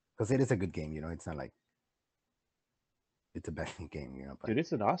because it is a good game. It's not like it's a bad game, but dude,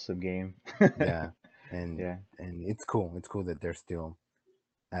 it's an awesome game. yeah, and Yeah. and it's cool. It's cool that they're still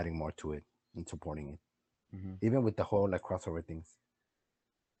adding more to it and supporting it, Hmm. even with the whole like crossover things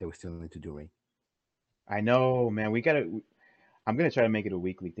that we still need to do, right? I know, man. We gotta. I'm gonna try to make it a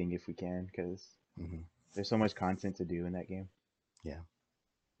weekly thing if we can, because Hmm. there's so much content to do in that game. Yeah.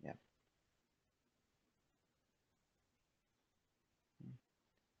 Yeah.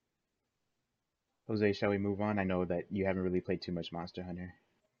 Jose, shall we move on? I know that you haven't really played too much Monster Hunter.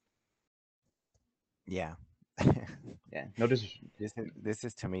 Yeah. Yeah. No, just This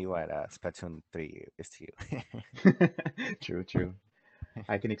is to me what Splatoon 3 is to you. true, true.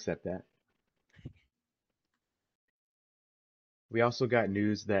 I can accept that. We also got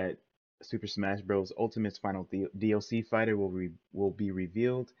news that Super Smash Bros. Ultimate's final DLC fighter will be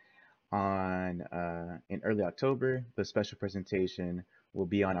revealed on in early October. The special presentation will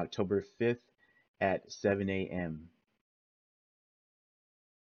be on October 5th at 7 a.m.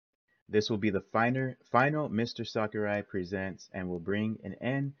 This will be the final Mr. Sakurai presents and will bring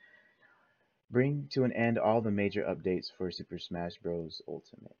to an end all the major updates for Super Smash Bros.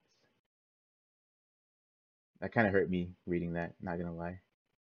 Ultimate. That kind of hurt me reading that, not gonna lie.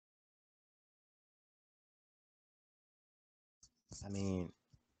 I mean,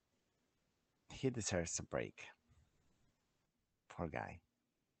 he deserves a break. Poor guy.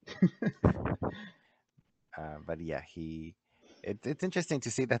 But yeah, he. It's interesting to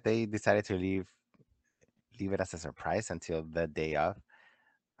see that they decided to leave it as a surprise until the day of.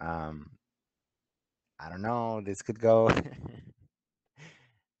 Um, I don't know. This could go.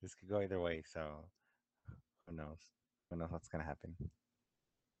 This could go either way. So who knows? Who knows what's gonna happen?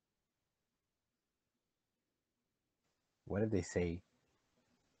 What if they say,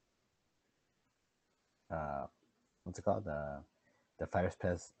 uh, what's it called? The Fire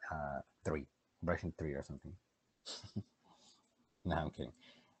Pass 3, version 3 or something. No, I'm kidding.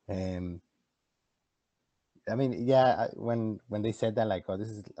 Um, I mean, yeah, when they said that, like, oh, this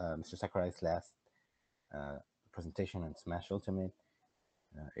is Mr. Sakurai's last uh, presentation on Smash Ultimate,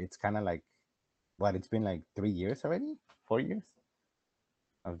 it's kind of like, what, it's been like 3 years already? 4 years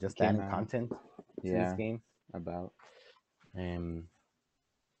of It just came adding out. content to this Yeah, game. about. Um,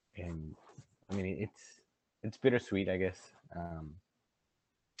 and I mean, it's bittersweet, I guess.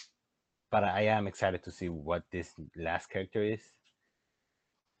 But I am excited to see what this last character is,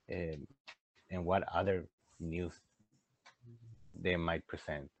 and what other news they might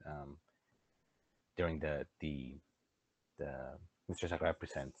present during the Mr. Sakurai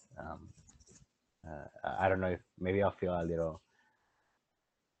presents. I don't know if maybe I'll feel a little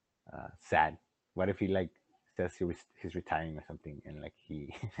sad. What if he like says he's retiring or something, and like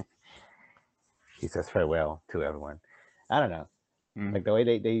he he says farewell to everyone? I don't know. Mm. Like the way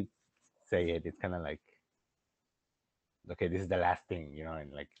they say it, it's kind of like, okay, this is the last thing,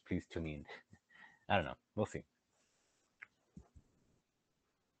 and like, please tune in. I don't know. We'll see.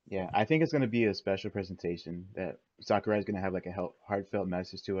 Yeah, I think it's going to be a special presentation that Sakurai is going to have like a heartfelt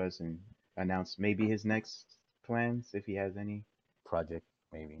message to us and announce maybe his next plans if he has any. Project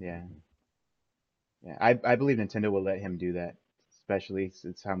maybe. Yeah, Mm-hmm. yeah. I believe Nintendo will let him do that, especially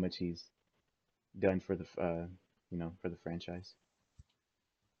since how much he's done for the for the franchise.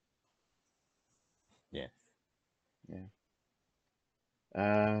 Yes. Yeah.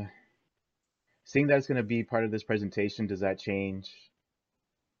 Uh, Seeing that it's going to be part of this presentation, does that change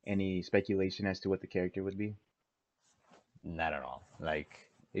any speculation as to what the character would be? Not at all. Like,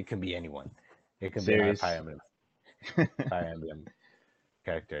 it can be anyone. It can be another Serious. Fire Emblem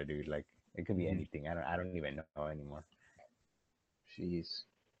character, dude. Like, it could be Hmm. anything. I don't even know anymore. Jeez.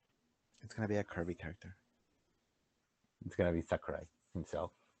 It's gonna be a Kirby character. It's gonna be Sakurai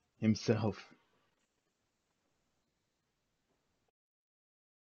himself. Himself.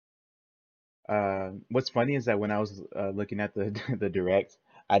 What's funny is that when I was looking at the the direct,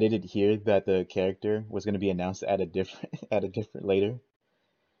 I didn't hear that the character was going to be announced at a different at a different later,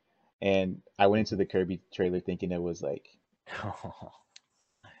 and I went into the Kirby trailer thinking it was like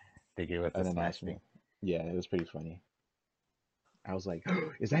They gave us the an Smash thing. announcement. Yeah, it was pretty funny. I was like,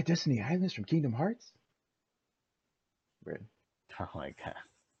 "Is that Destiny Islands from Kingdom Hearts?" Bruh. Oh my god,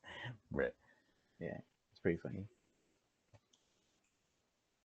 Brit. Yeah, it's pretty funny.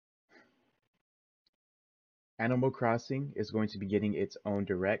 Animal Crossing is going to be getting its own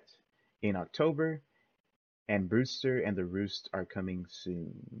direct in October, and Brewster and the Roost are coming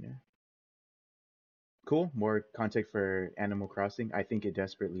soon. Cool. More content for Animal Crossing. I think it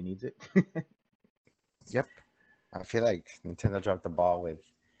desperately needs it. Yep. I feel like Nintendo dropped the ball with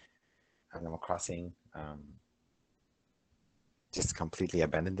Animal Crossing. Just completely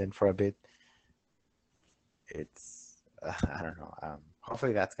abandoned it for a bit. It's I don't know.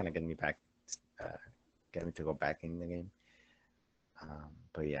 Hopefully that's gonna get me back, uh, get me to go back in the game.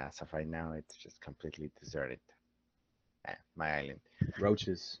 But yeah, so right now it's just completely deserted. My island.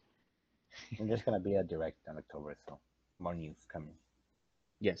 Roaches. And there's gonna be a direct in October, so more news coming.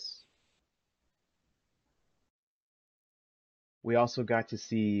 Yes. We also got to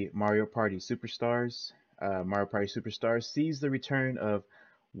see Mario Party Superstars. Mario Party Superstars sees the return of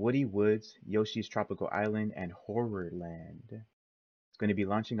Woody Woods, Yoshi's Tropical Island, and Horrorland. It's going to be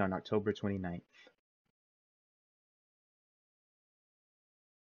launching on October 29th.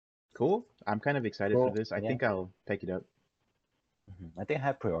 Cool. I'm kind of excited for Cool. this. I Yeah. think I'll pick it up. I think I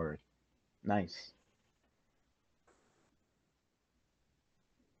have pre-ordered. Nice.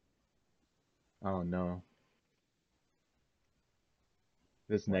 Oh no.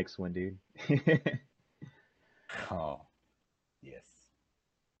 This What? next one, dude. Oh, yes.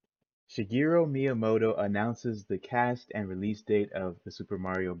 Shigeru Miyamoto announces the cast and release date of the Super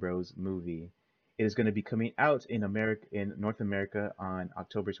Mario Bros. Movie. It is going to be coming out in North America on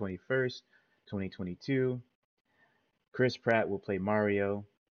October 21st, 2022. Chris Pratt will play Mario.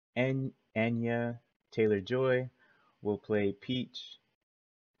 Anya Taylor-Joy will play Peach.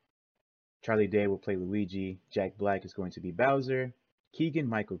 Charlie Day will play Luigi. Jack Black is going to be Bowser. Keegan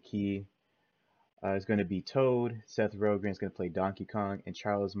Michael Key is going to be Toad. Seth Rogen is going to play Donkey Kong, and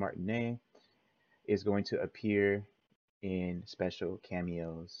Charles Martinet is going to appear in special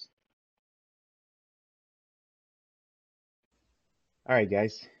cameos. All right,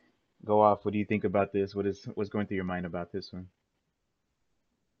 guys, go off. What do you think about this? What's going through your mind about this one?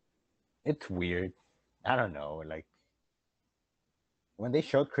 It's weird. I don't know. Like when they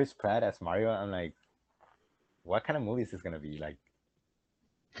showed Chris Pratt as Mario, I'm like, what kind of movie is this gonna be? Like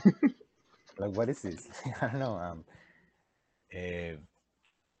what is this? I don't know. Uh,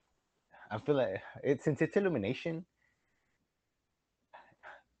 I feel like it since it's Illumination.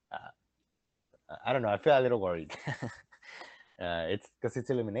 Uh, I don't know. I feel a little worried. It's because it's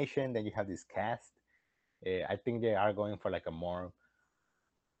Illumination. Then you have this cast. I think they are going for like a more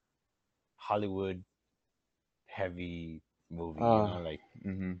Hollywood heavy movie. You Oh, know,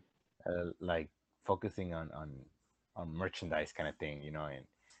 mm-hmm. like focusing on merchandise kind of thing. You know,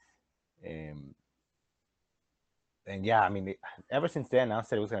 um, and yeah, I mean, ever since they announced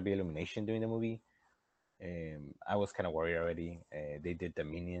that it was gonna be Illumination doing the movie, I was kind of worried already. They did the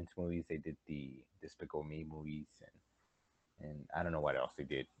Minions movies, they did the Despicable Me movies, and I don't know what else they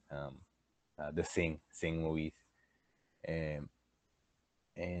did. The Sing movies, um,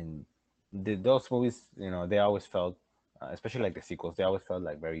 and those movies, you know, they always felt, especially like the sequels, they always felt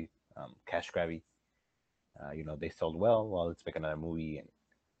like very cash grabby. You know, they sold well. Well, let's make another movie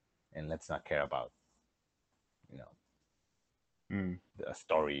and let's not care about you know Mm. a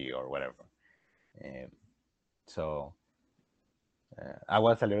story or whatever. Um, so I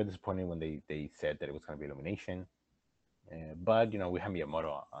was a little disappointed when they said that it was going to be Illumination, but you know we have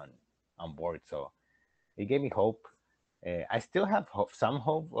Miyamoto on board, so it gave me hope. I still have some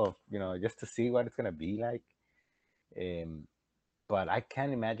hope of just to see what it's going to be like, um, but I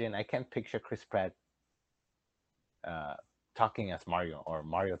can't imagine. I can't picture Chris Pratt uh, talking as Mario or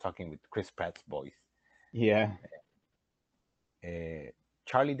Mario talking with Chris Pratt's voice. Yeah. Uh,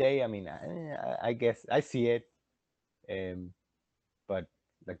 Charlie Day. I mean, I guess I see it, um, but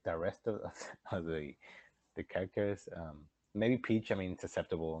like the rest of, of the characters. Maybe Peach. I mean, it's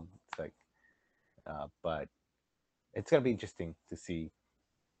acceptable. It's like, but it's gonna be interesting to see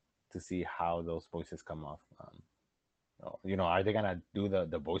how those voices come off. Are they gonna do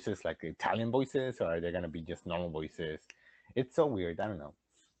the voices like Italian voices, or are they gonna be just normal voices? It's so weird. I don't know.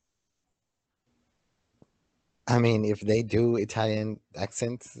 I mean, if they do Italian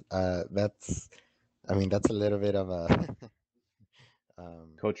accents, I mean, that's a little bit of a, um,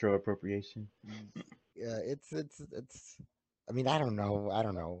 Cultural appropriation. yeah, it's. I mean, I don't know. I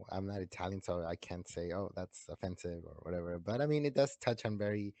don't know. I'm not Italian, so I can't say, oh, that's offensive or whatever. But I mean, it does touch on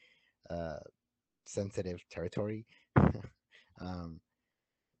very uh, sensitive territory. um,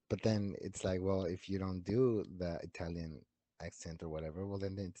 but then it's like, well, if you don't do the Italian accent or whatever, well,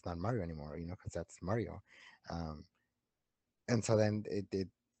 then it's not Mario anymore, because that's Mario. Um, and so then it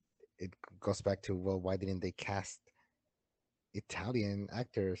goes back to, well, why didn't they cast Italian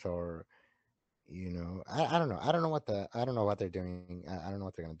actors, or I don't know. I don't know what they're doing. I don't know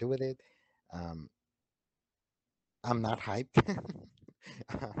what they're gonna do with it. um I'm not hyped.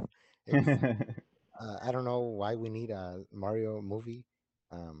 It's I don't know why we need a Mario movie.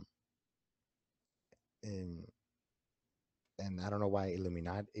 um and and I don't know why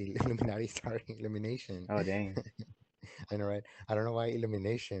Illuminati, sorry, Illumination. Oh, dang. I know, right? I don't know why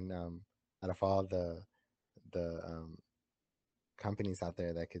Illumination, out of all the companies out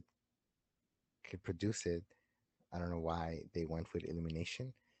there that could produce it, I don't know why they went with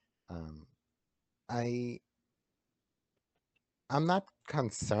Illumination. Um, I I'm not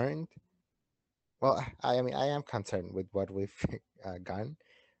concerned. Well, I mean, I am concerned with what we've gotten,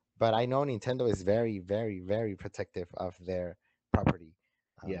 but I know Nintendo is very, very, very protective of their property,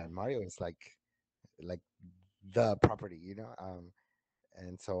 Yeah. and Mario is like the property,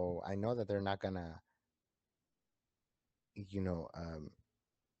 and so I know that they're not gonna, you know,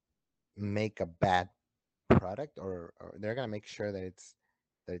 make a bad product, or they're gonna make sure that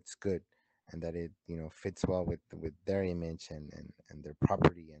it's good, and that it fits well with their image and their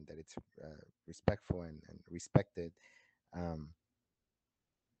property, and that it's respectful and respected. um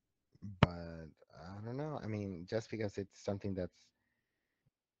but I don't know. I mean, just because it's something that's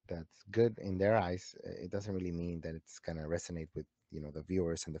good in their eyes, it doesn't really mean that it's gonna resonate with the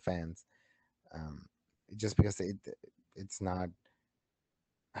viewers and the fans. um just because it's not,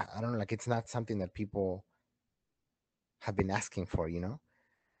 I don't know, like, it's not something that people have been asking for,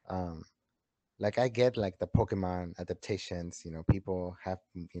 um like, I get like the Pokemon adaptations, people have,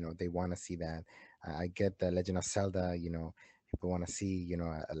 they want to see that. I get the Legend of Zelda, people want to see,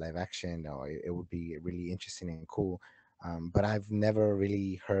 a live action, or it would be really interesting and cool. But I've never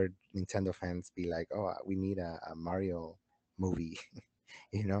really heard Nintendo fans be like, "Oh, we need a Mario movie,"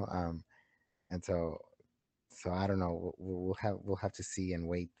 you know. And so I don't know. We'll have to see and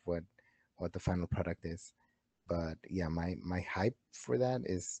wait what the final product is. But yeah, my hype for that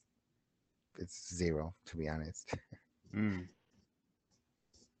is it's zero, to be honest. Mm.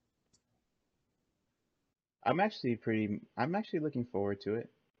 I'm actually looking forward to it.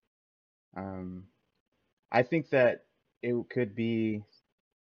 Um, I think that it could be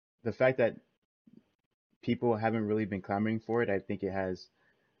the fact that people haven't really been clamoring for it. I think it has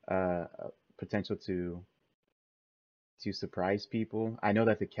potential to surprise people. I know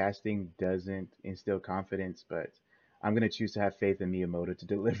that the casting doesn't instill confidence, but I'm gonna choose to have faith in Miyamoto to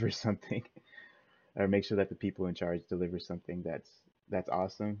deliver something, or make sure that the people in charge deliver something that's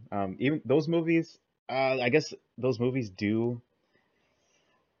awesome. Even those movies, I guess those movies do.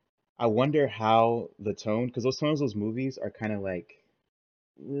 I wonder how the tone, because those tones, those movies are kind of like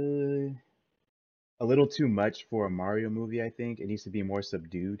uh, a little too much for a Mario movie. I think it needs to be more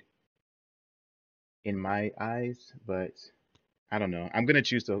subdued in my eyes, but I don't know. I'm gonna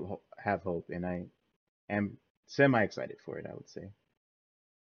choose to have hope, and I am semi excited for it, I would say.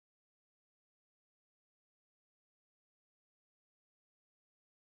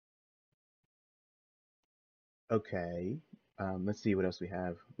 Okay. Let's see what else we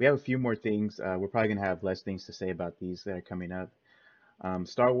have. We have a few more things. We're probably gonna have less things to say about these that are coming up.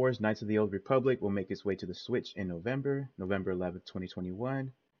 Star Wars Knights of the Old Republic will make its way to the Switch in November, November 11th,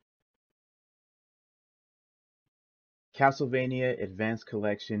 2021. Castlevania Advanced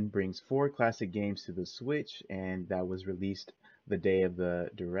Collection brings four classic games to the Switch, and that was released the day of the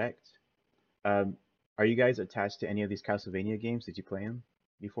Direct. Um, are you guys attached to any of these Castlevania games? Did you play them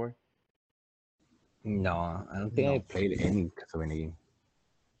before? No, I don't think I No. played any Castlevania game,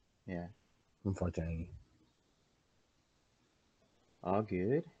 Yeah, unfortunately. all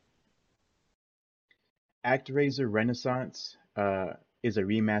good. ActRaiser Renaissance is a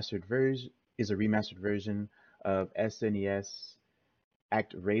remastered version of SNES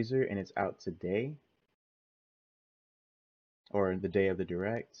ActRaiser, and it's out today or the day of the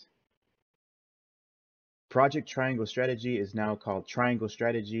Direct. Project Triangle Strategy is now called Triangle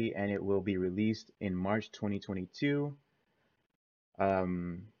Strategy, and it will be released in March 2022.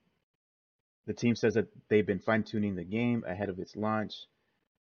 Um, the team says that they've been fine-tuning the game ahead of its launch,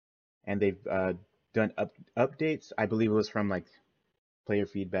 and they've done updates. I believe it was from like player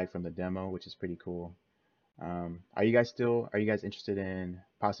feedback from the demo, which is pretty cool. Are you guys interested in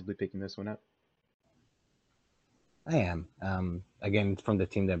possibly picking this one up? I am. Again, it's from the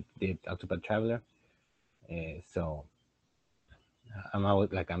team that did Octopath Traveler. So I'm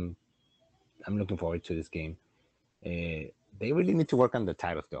out, like I'm looking forward to this game. They really need to work on the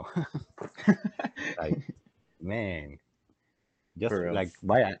titles though. Like, man, just For real. like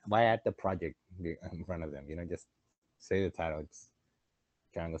why add the project in front of them? Just say the title. It's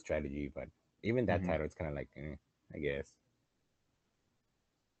Triangle Strategy, but even that Hmm. title, it's kind of like, I guess.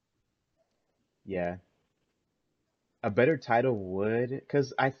 Yeah, a better title would,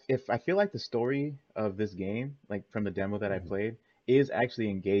 because I feel like the story of this game, like from the demo that I Mhm. played, is actually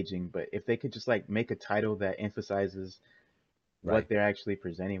engaging. But if they could just like make a title that emphasizes what Right. they're actually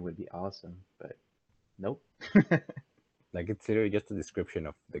presenting, would be awesome. But nope. Like it's literally just a description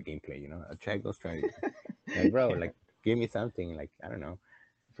of the gameplay. A Triangle Strategy. Like, bro, Yeah, like give me something. Like, I don't know.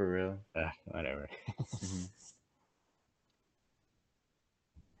 for real. Whatever. Hmm.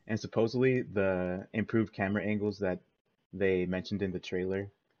 And supposedly the improved camera angles that they mentioned in the trailer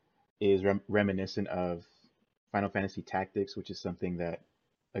is reminiscent of Final Fantasy Tactics, which is something that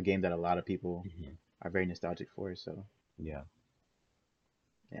a game that a lot of people Mhm. are very nostalgic for. So Yeah.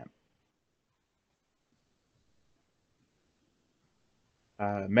 yeah.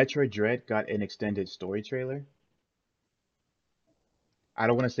 Metroid Dread got an extended story trailer. I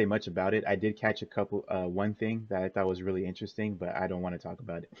don't want to say much about it. I did catch one thing that I thought was really interesting, but I don't want to talk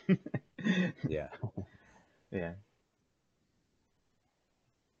about it. Yeah. Yeah.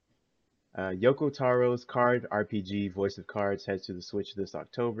 Yoko Taro's card RPG Voice of Cards heads to the Switch this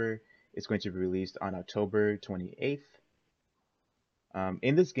October. It's going to be released on October 28th.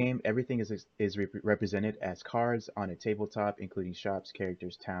 In this game, everything is represented as cards on a tabletop, including shops,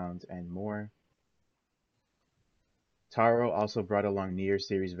 characters, towns, and more. Taro also brought along Nier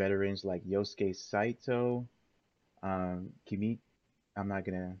series veterans like Yosuke Saito, Kimi. I'm not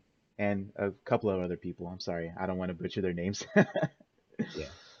gonna, and a couple of other people. I'm sorry, I don't want to butcher their names. Yeah.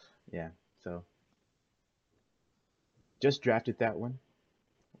 Yeah, so just drafted that one.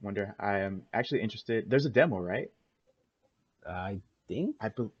 Wonder, I am actually interested. There's a demo, right? I think.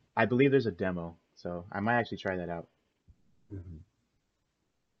 I believe there's a demo, so I might actually try that out. Mhm.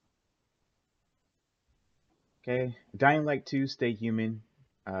 Okay, Dying Light 2 Stay Human.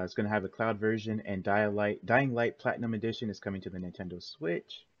 It's going to have a cloud version, and Dying Light Platinum Edition is coming to the Nintendo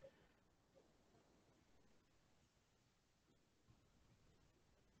Switch.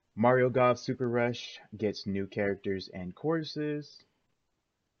 Mario Golf Super Rush gets new characters and courses.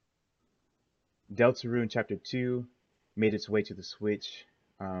 Deltarune Chapter 2 made its way to the Switch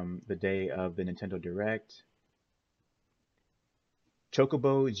the day of the Nintendo Direct.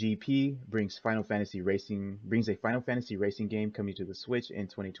 Chocobo GP brings a Final Fantasy racing game coming to the Switch in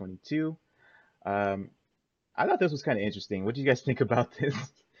 2022. Um, I thought this was kind of interesting. What do you guys think about this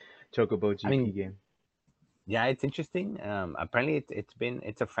Chocobo I GP mean, game? yeah, it's interesting. Apparently,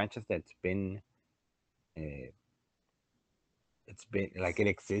 it's a franchise that's uh, been like it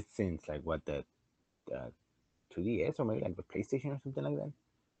exists since like what the 2DS or maybe like the PlayStation or something like that.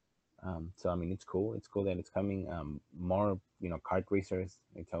 So I mean, it's cool. It's cool that it's coming. More kart racers.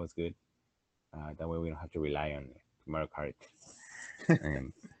 It's always good. That way we don't have to rely on Mario Kart.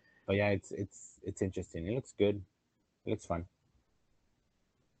 Um, but yeah, it's interesting. It looks good. It looks fun.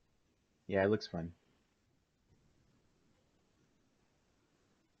 Yeah, it looks fun.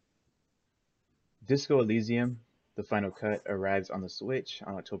 Disco Elysium, the final cut, arrives on the Switch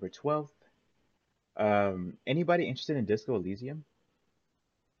on October 12th. Anybody interested in Disco Elysium?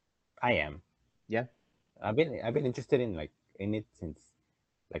 I am. Yeah. I've been interested in in it since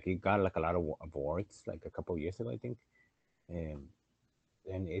like it got like a lot of awards like a couple of years ago I think. Um,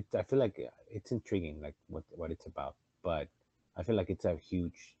 and I feel like it's intriguing like what it's about, but I feel like it's a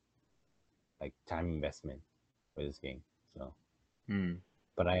huge like time investment for this game. So, Hmm.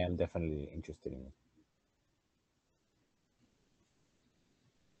 but I am definitely interested in it.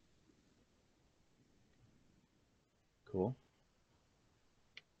 Cool.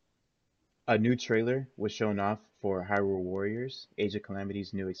 A new trailer was shown off for Hyrule Warriors: Age of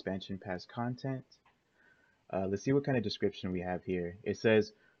Calamity's new expansion pass content. Let's see what kind of description we have here. It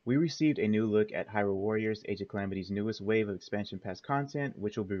says, we received a new look at Hyrule Warriors: Age of Calamity's newest wave of expansion pass content,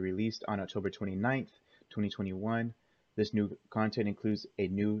 which will be released on October 29th, 2021. This new content includes a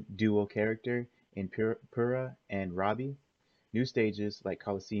new duo character in Pura and Robbie, new stages like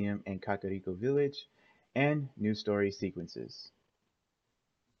Coliseum and Kakariko Village, and new story sequences.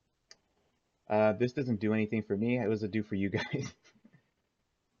 This doesn't do anything for me. It was a do for you guys.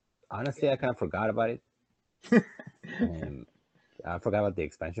 Honestly, I kind of forgot about it. Um, I forgot about the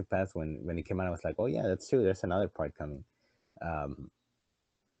expansion pass when it came out. I was like, oh yeah, that's true. There's another part coming. Um,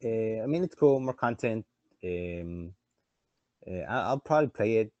 I mean, it's cool, more content. Um, I'll probably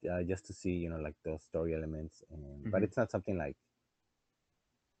play it just to see, like those story elements. But Hmm. it's not something like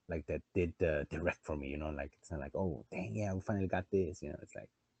that did the direct for me. Like it's not like, oh dang, yeah, we finally got this. It's like,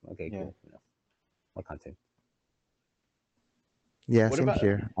 okay, Yeah. cool. More content. Yeah, What same about?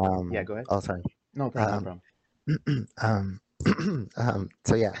 here. Yeah, go ahead. Oh, sorry. No problem. No Um, problem.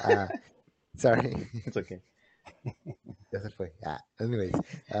 so yeah, sorry. It's okay. Ya se fue. Anyways,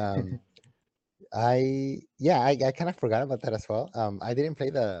 um, I kind of forgot about that as well. I didn't play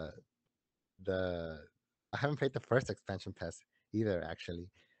the I haven't played the first expansion pass either, actually.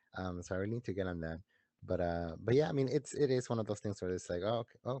 So I really need to get on that. But yeah, I mean, it is one of those things where it's like, oh,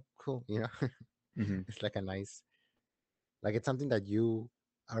 okay, oh, cool, Hmm. it's like a nice, like it's something that you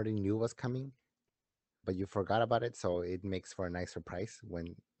already knew was coming, but you forgot about it, so it makes for a nice surprise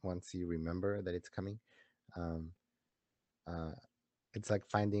when once you remember that it's coming. Um, uh, it's like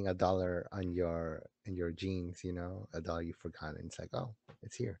finding a dollar on your in your jeans, a dollar you forgot, and it's like, oh,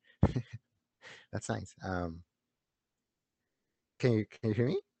 it's here. That's nice. Can you hear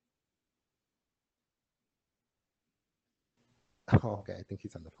me? Oh, okay. I think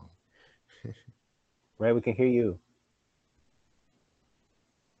he's on the phone. Right, we can hear you.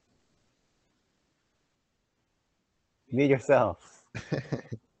 Mute yourself.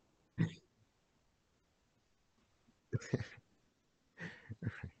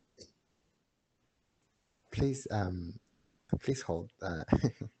 Please, please hold.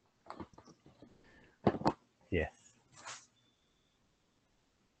 Yes.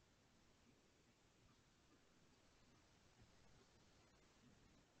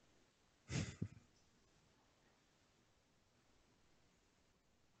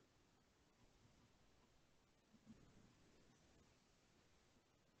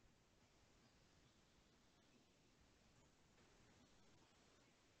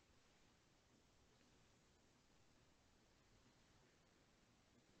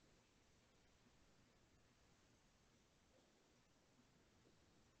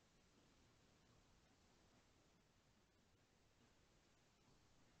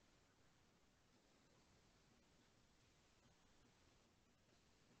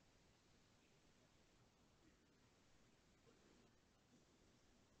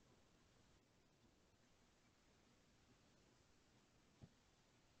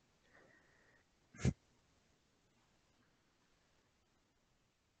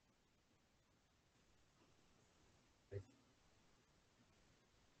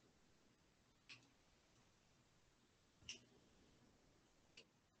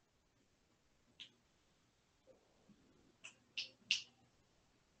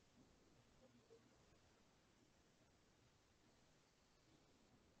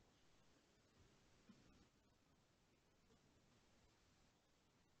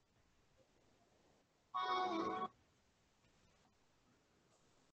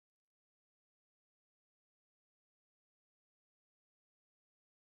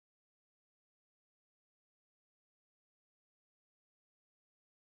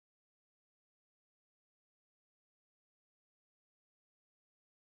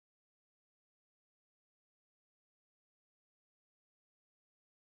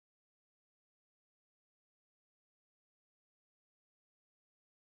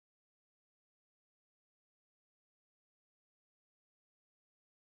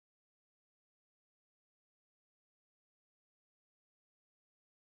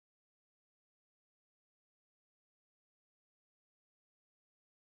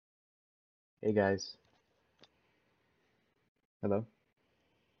 Hey guys. Hello?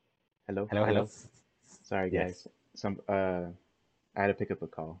 Hello? Hello, hello. Hello? Sorry Yes. guys. Some I had to pick up a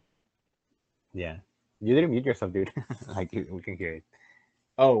call. Yeah. You didn't mute yourself, dude. Like we can hear it.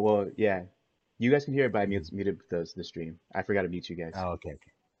 Oh, well, yeah. You guys can hear it, but I Mhm. muted the stream. I forgot to mute you guys. Oh, okay,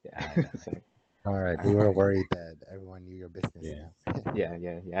 okay. All right, Yeah. all Sorry. All right, we right. were worried that everyone knew your business, Yeah. you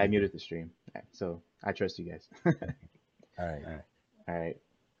know. Yeah. I muted the stream. So I trust you guys. All right. All right.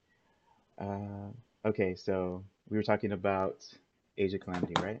 All right. Okay, so we were talking about Age of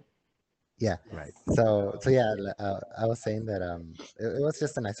Calamity, right? Yeah. Right. So yeah, I was saying that it was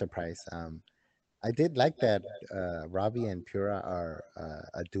just a nice surprise. I did like that Robbie and Pura are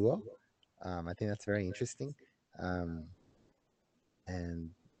a duo. I think that's very interesting. Um, and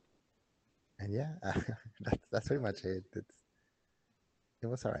and yeah, that's pretty much it. It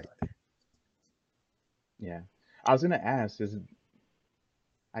was all right. Yeah. I was gonna ask, is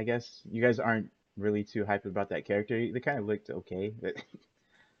I guess you guys aren't really too hyped about that character. They kind of looked okay.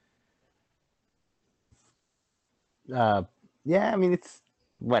 Uh, yeah. I mean, it's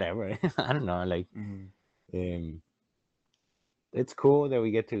whatever. I don't know. Like, Mhm. um, it's cool that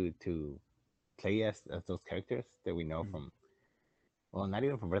we get to play as those characters that we know Mhm. from. Well, not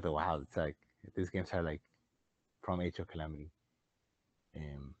even from Breath of the Wild. It's like these games are like from Age of Calamity.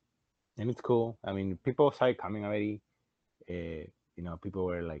 Um, and it's cool. I mean, people started coming already. People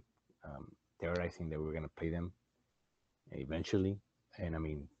were like theorizing that we were gonna play them eventually, and I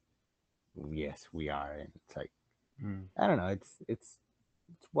mean, yes, we are. And it's like Mhm. I don't know. It's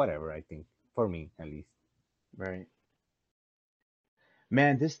whatever. I think for me at least. Right.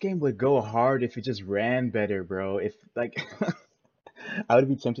 Man, this game would go hard if it just ran better, bro. If like I would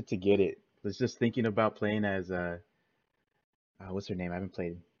be tempted to get it. I was just thinking about playing as what's her name? I haven't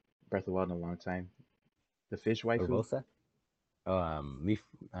played Breath of the Wild in a long time. The fish waifu, Urbosa. Oh,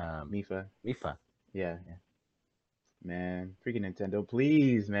 Mifa. Mifa. Yeah, man. Freaking Nintendo,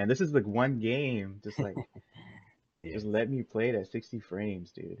 please, man. This is the one game. Just Yes. let me play it at 60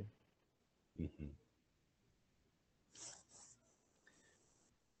 frames, dude. Hmm.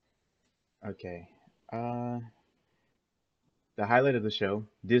 Okay. Uh, the highlight of the show,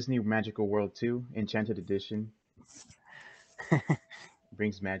 Disney Magical World 2 Enchanted Edition,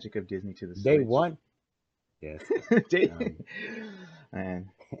 brings magic of Disney to the Day Switch. one. Yes. Um, Man,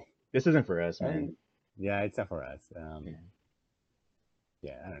 this isn't for us, I man. mean, yeah, it's not for us. Yeah.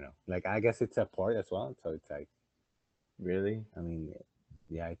 Yeah, I don't know. Like, I guess it's a port as well. So it's like, Really? I mean,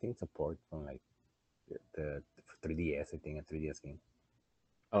 yeah, I think it's a port from like the 3DS. I think a 3DS game.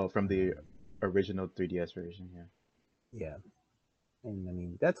 Oh, from the Um, original 3DS version, yeah. yeah, and I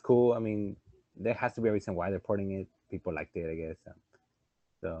mean that's cool. I mean, there has to be a reason why they're porting it. People liked it, I guess.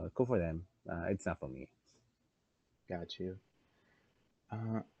 So cool for them. It's not for me. Got you.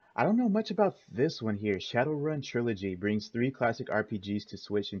 Uh, I don't know much about this one here. Shadowrun Trilogy brings three classic RPGs to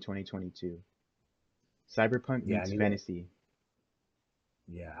Switch in 2022. Cyberpunk Yeah, I meets neither. fantasy.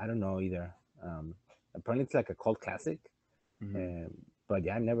 Yeah, I don't know either. Um, Apparently it's like a cult classic, Hmm. um, but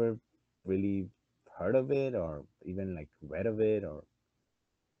yeah, I've never really heard of it or even like read of it, or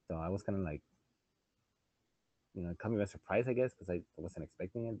so I was kind of like, it caught me by surprise, I guess, because I wasn't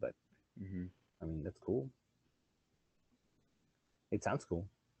expecting it. But Hmm. I mean, that's cool. It sounds cool.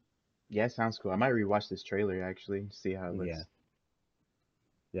 Yeah, sounds cool. I might rewatch this trailer actually, see how it Yeah, looks.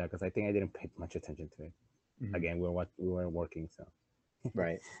 yeah, because I think I didn't pay much attention to it. Hmm. Again, we were working, so.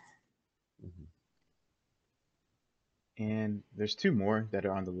 Right. Mhm. And there's two more that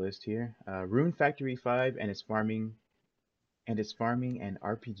are on the list here. Rune Factory 5 and its farming and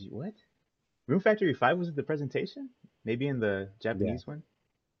RPG. What? Rune Factory 5 was at the presentation? Maybe in the Yeah. Japanese one?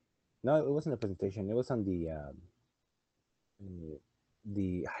 No, it wasn't a presentation. It was on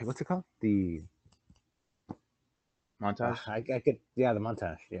what's it called? Montage? I could, yeah, the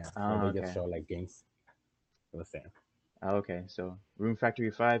montage, yeah, where Oh, they just okay. show like games. It was there. Oh, okay. So Rune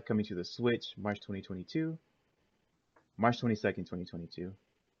Factory 5 coming to the Switch March 2022, March 22nd, 2022.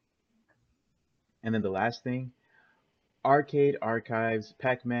 And then the last thing, Arcade Archives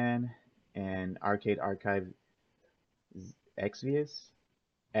Pac-Man and Arcade Archive Exvius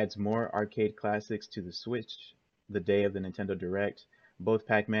adds more arcade classics to the Switch the day of the Nintendo Direct. Both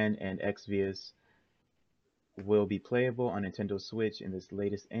Pac-Man and Exvius will be playable on Nintendo Switch in this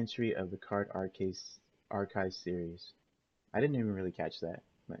latest entry of the Card Archive series. I didn't even really catch that,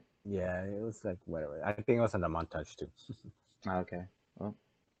 but Yeah, it was like whatever. I think it was on the montage too. okay. Well,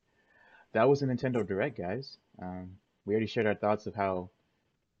 that was a Nintendo Direct, guys. We already shared our thoughts of how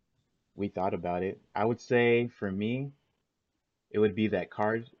we thought about it. I would say for me, it would be that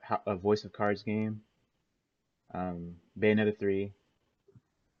a Voice of Cards game, Bayonetta 3,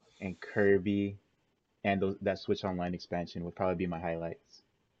 and Kirby and that Switch Online expansion would probably be my highlights.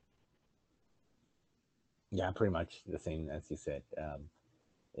 Yeah, pretty much the same as you said.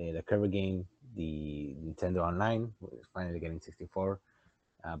 The Kirby game, the Nintendo Online, we're finally getting 64,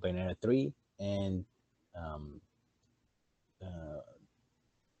 Bayonetta 3, and um, uh,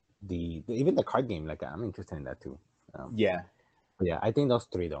 even the card game. Like I'm interested in that too. Um, Yeah, but yeah, I think those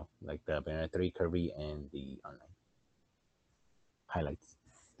three though, like the Bayonetta 3, Kirby, and the online highlights.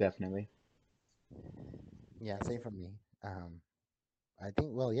 definitely. Yeah, same for me. I think,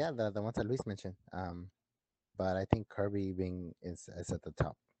 well, yeah, the ones that Luis mentioned. But I think Kirby being is at the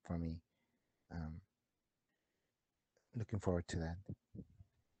top for me. Um, Looking forward to that.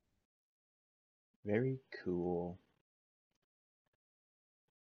 Very cool.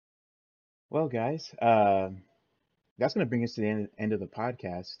 Well, guys, that's going to bring us to the end of the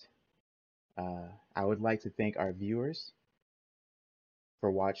podcast. I would like to thank our viewers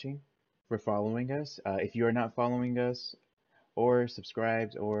for watching, for following us. If you are not following us or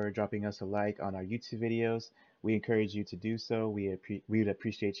subscribed or dropping us a like on our YouTube videos, we encourage you to do so. We would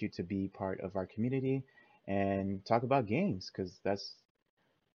appreciate you to be part of our community and talk about games because that's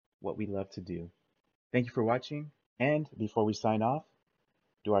what we love to do. Thank you for watching. And before we sign off,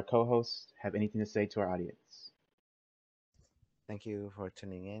 do our co-hosts have anything to say to our audience? Thank you for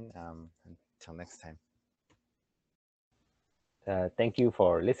tuning in. Until next time. Thank you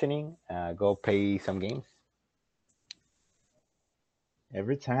for listening. Go play some games.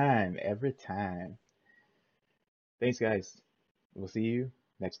 Every time, every time. Thanks, guys. We'll see you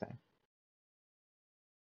next time.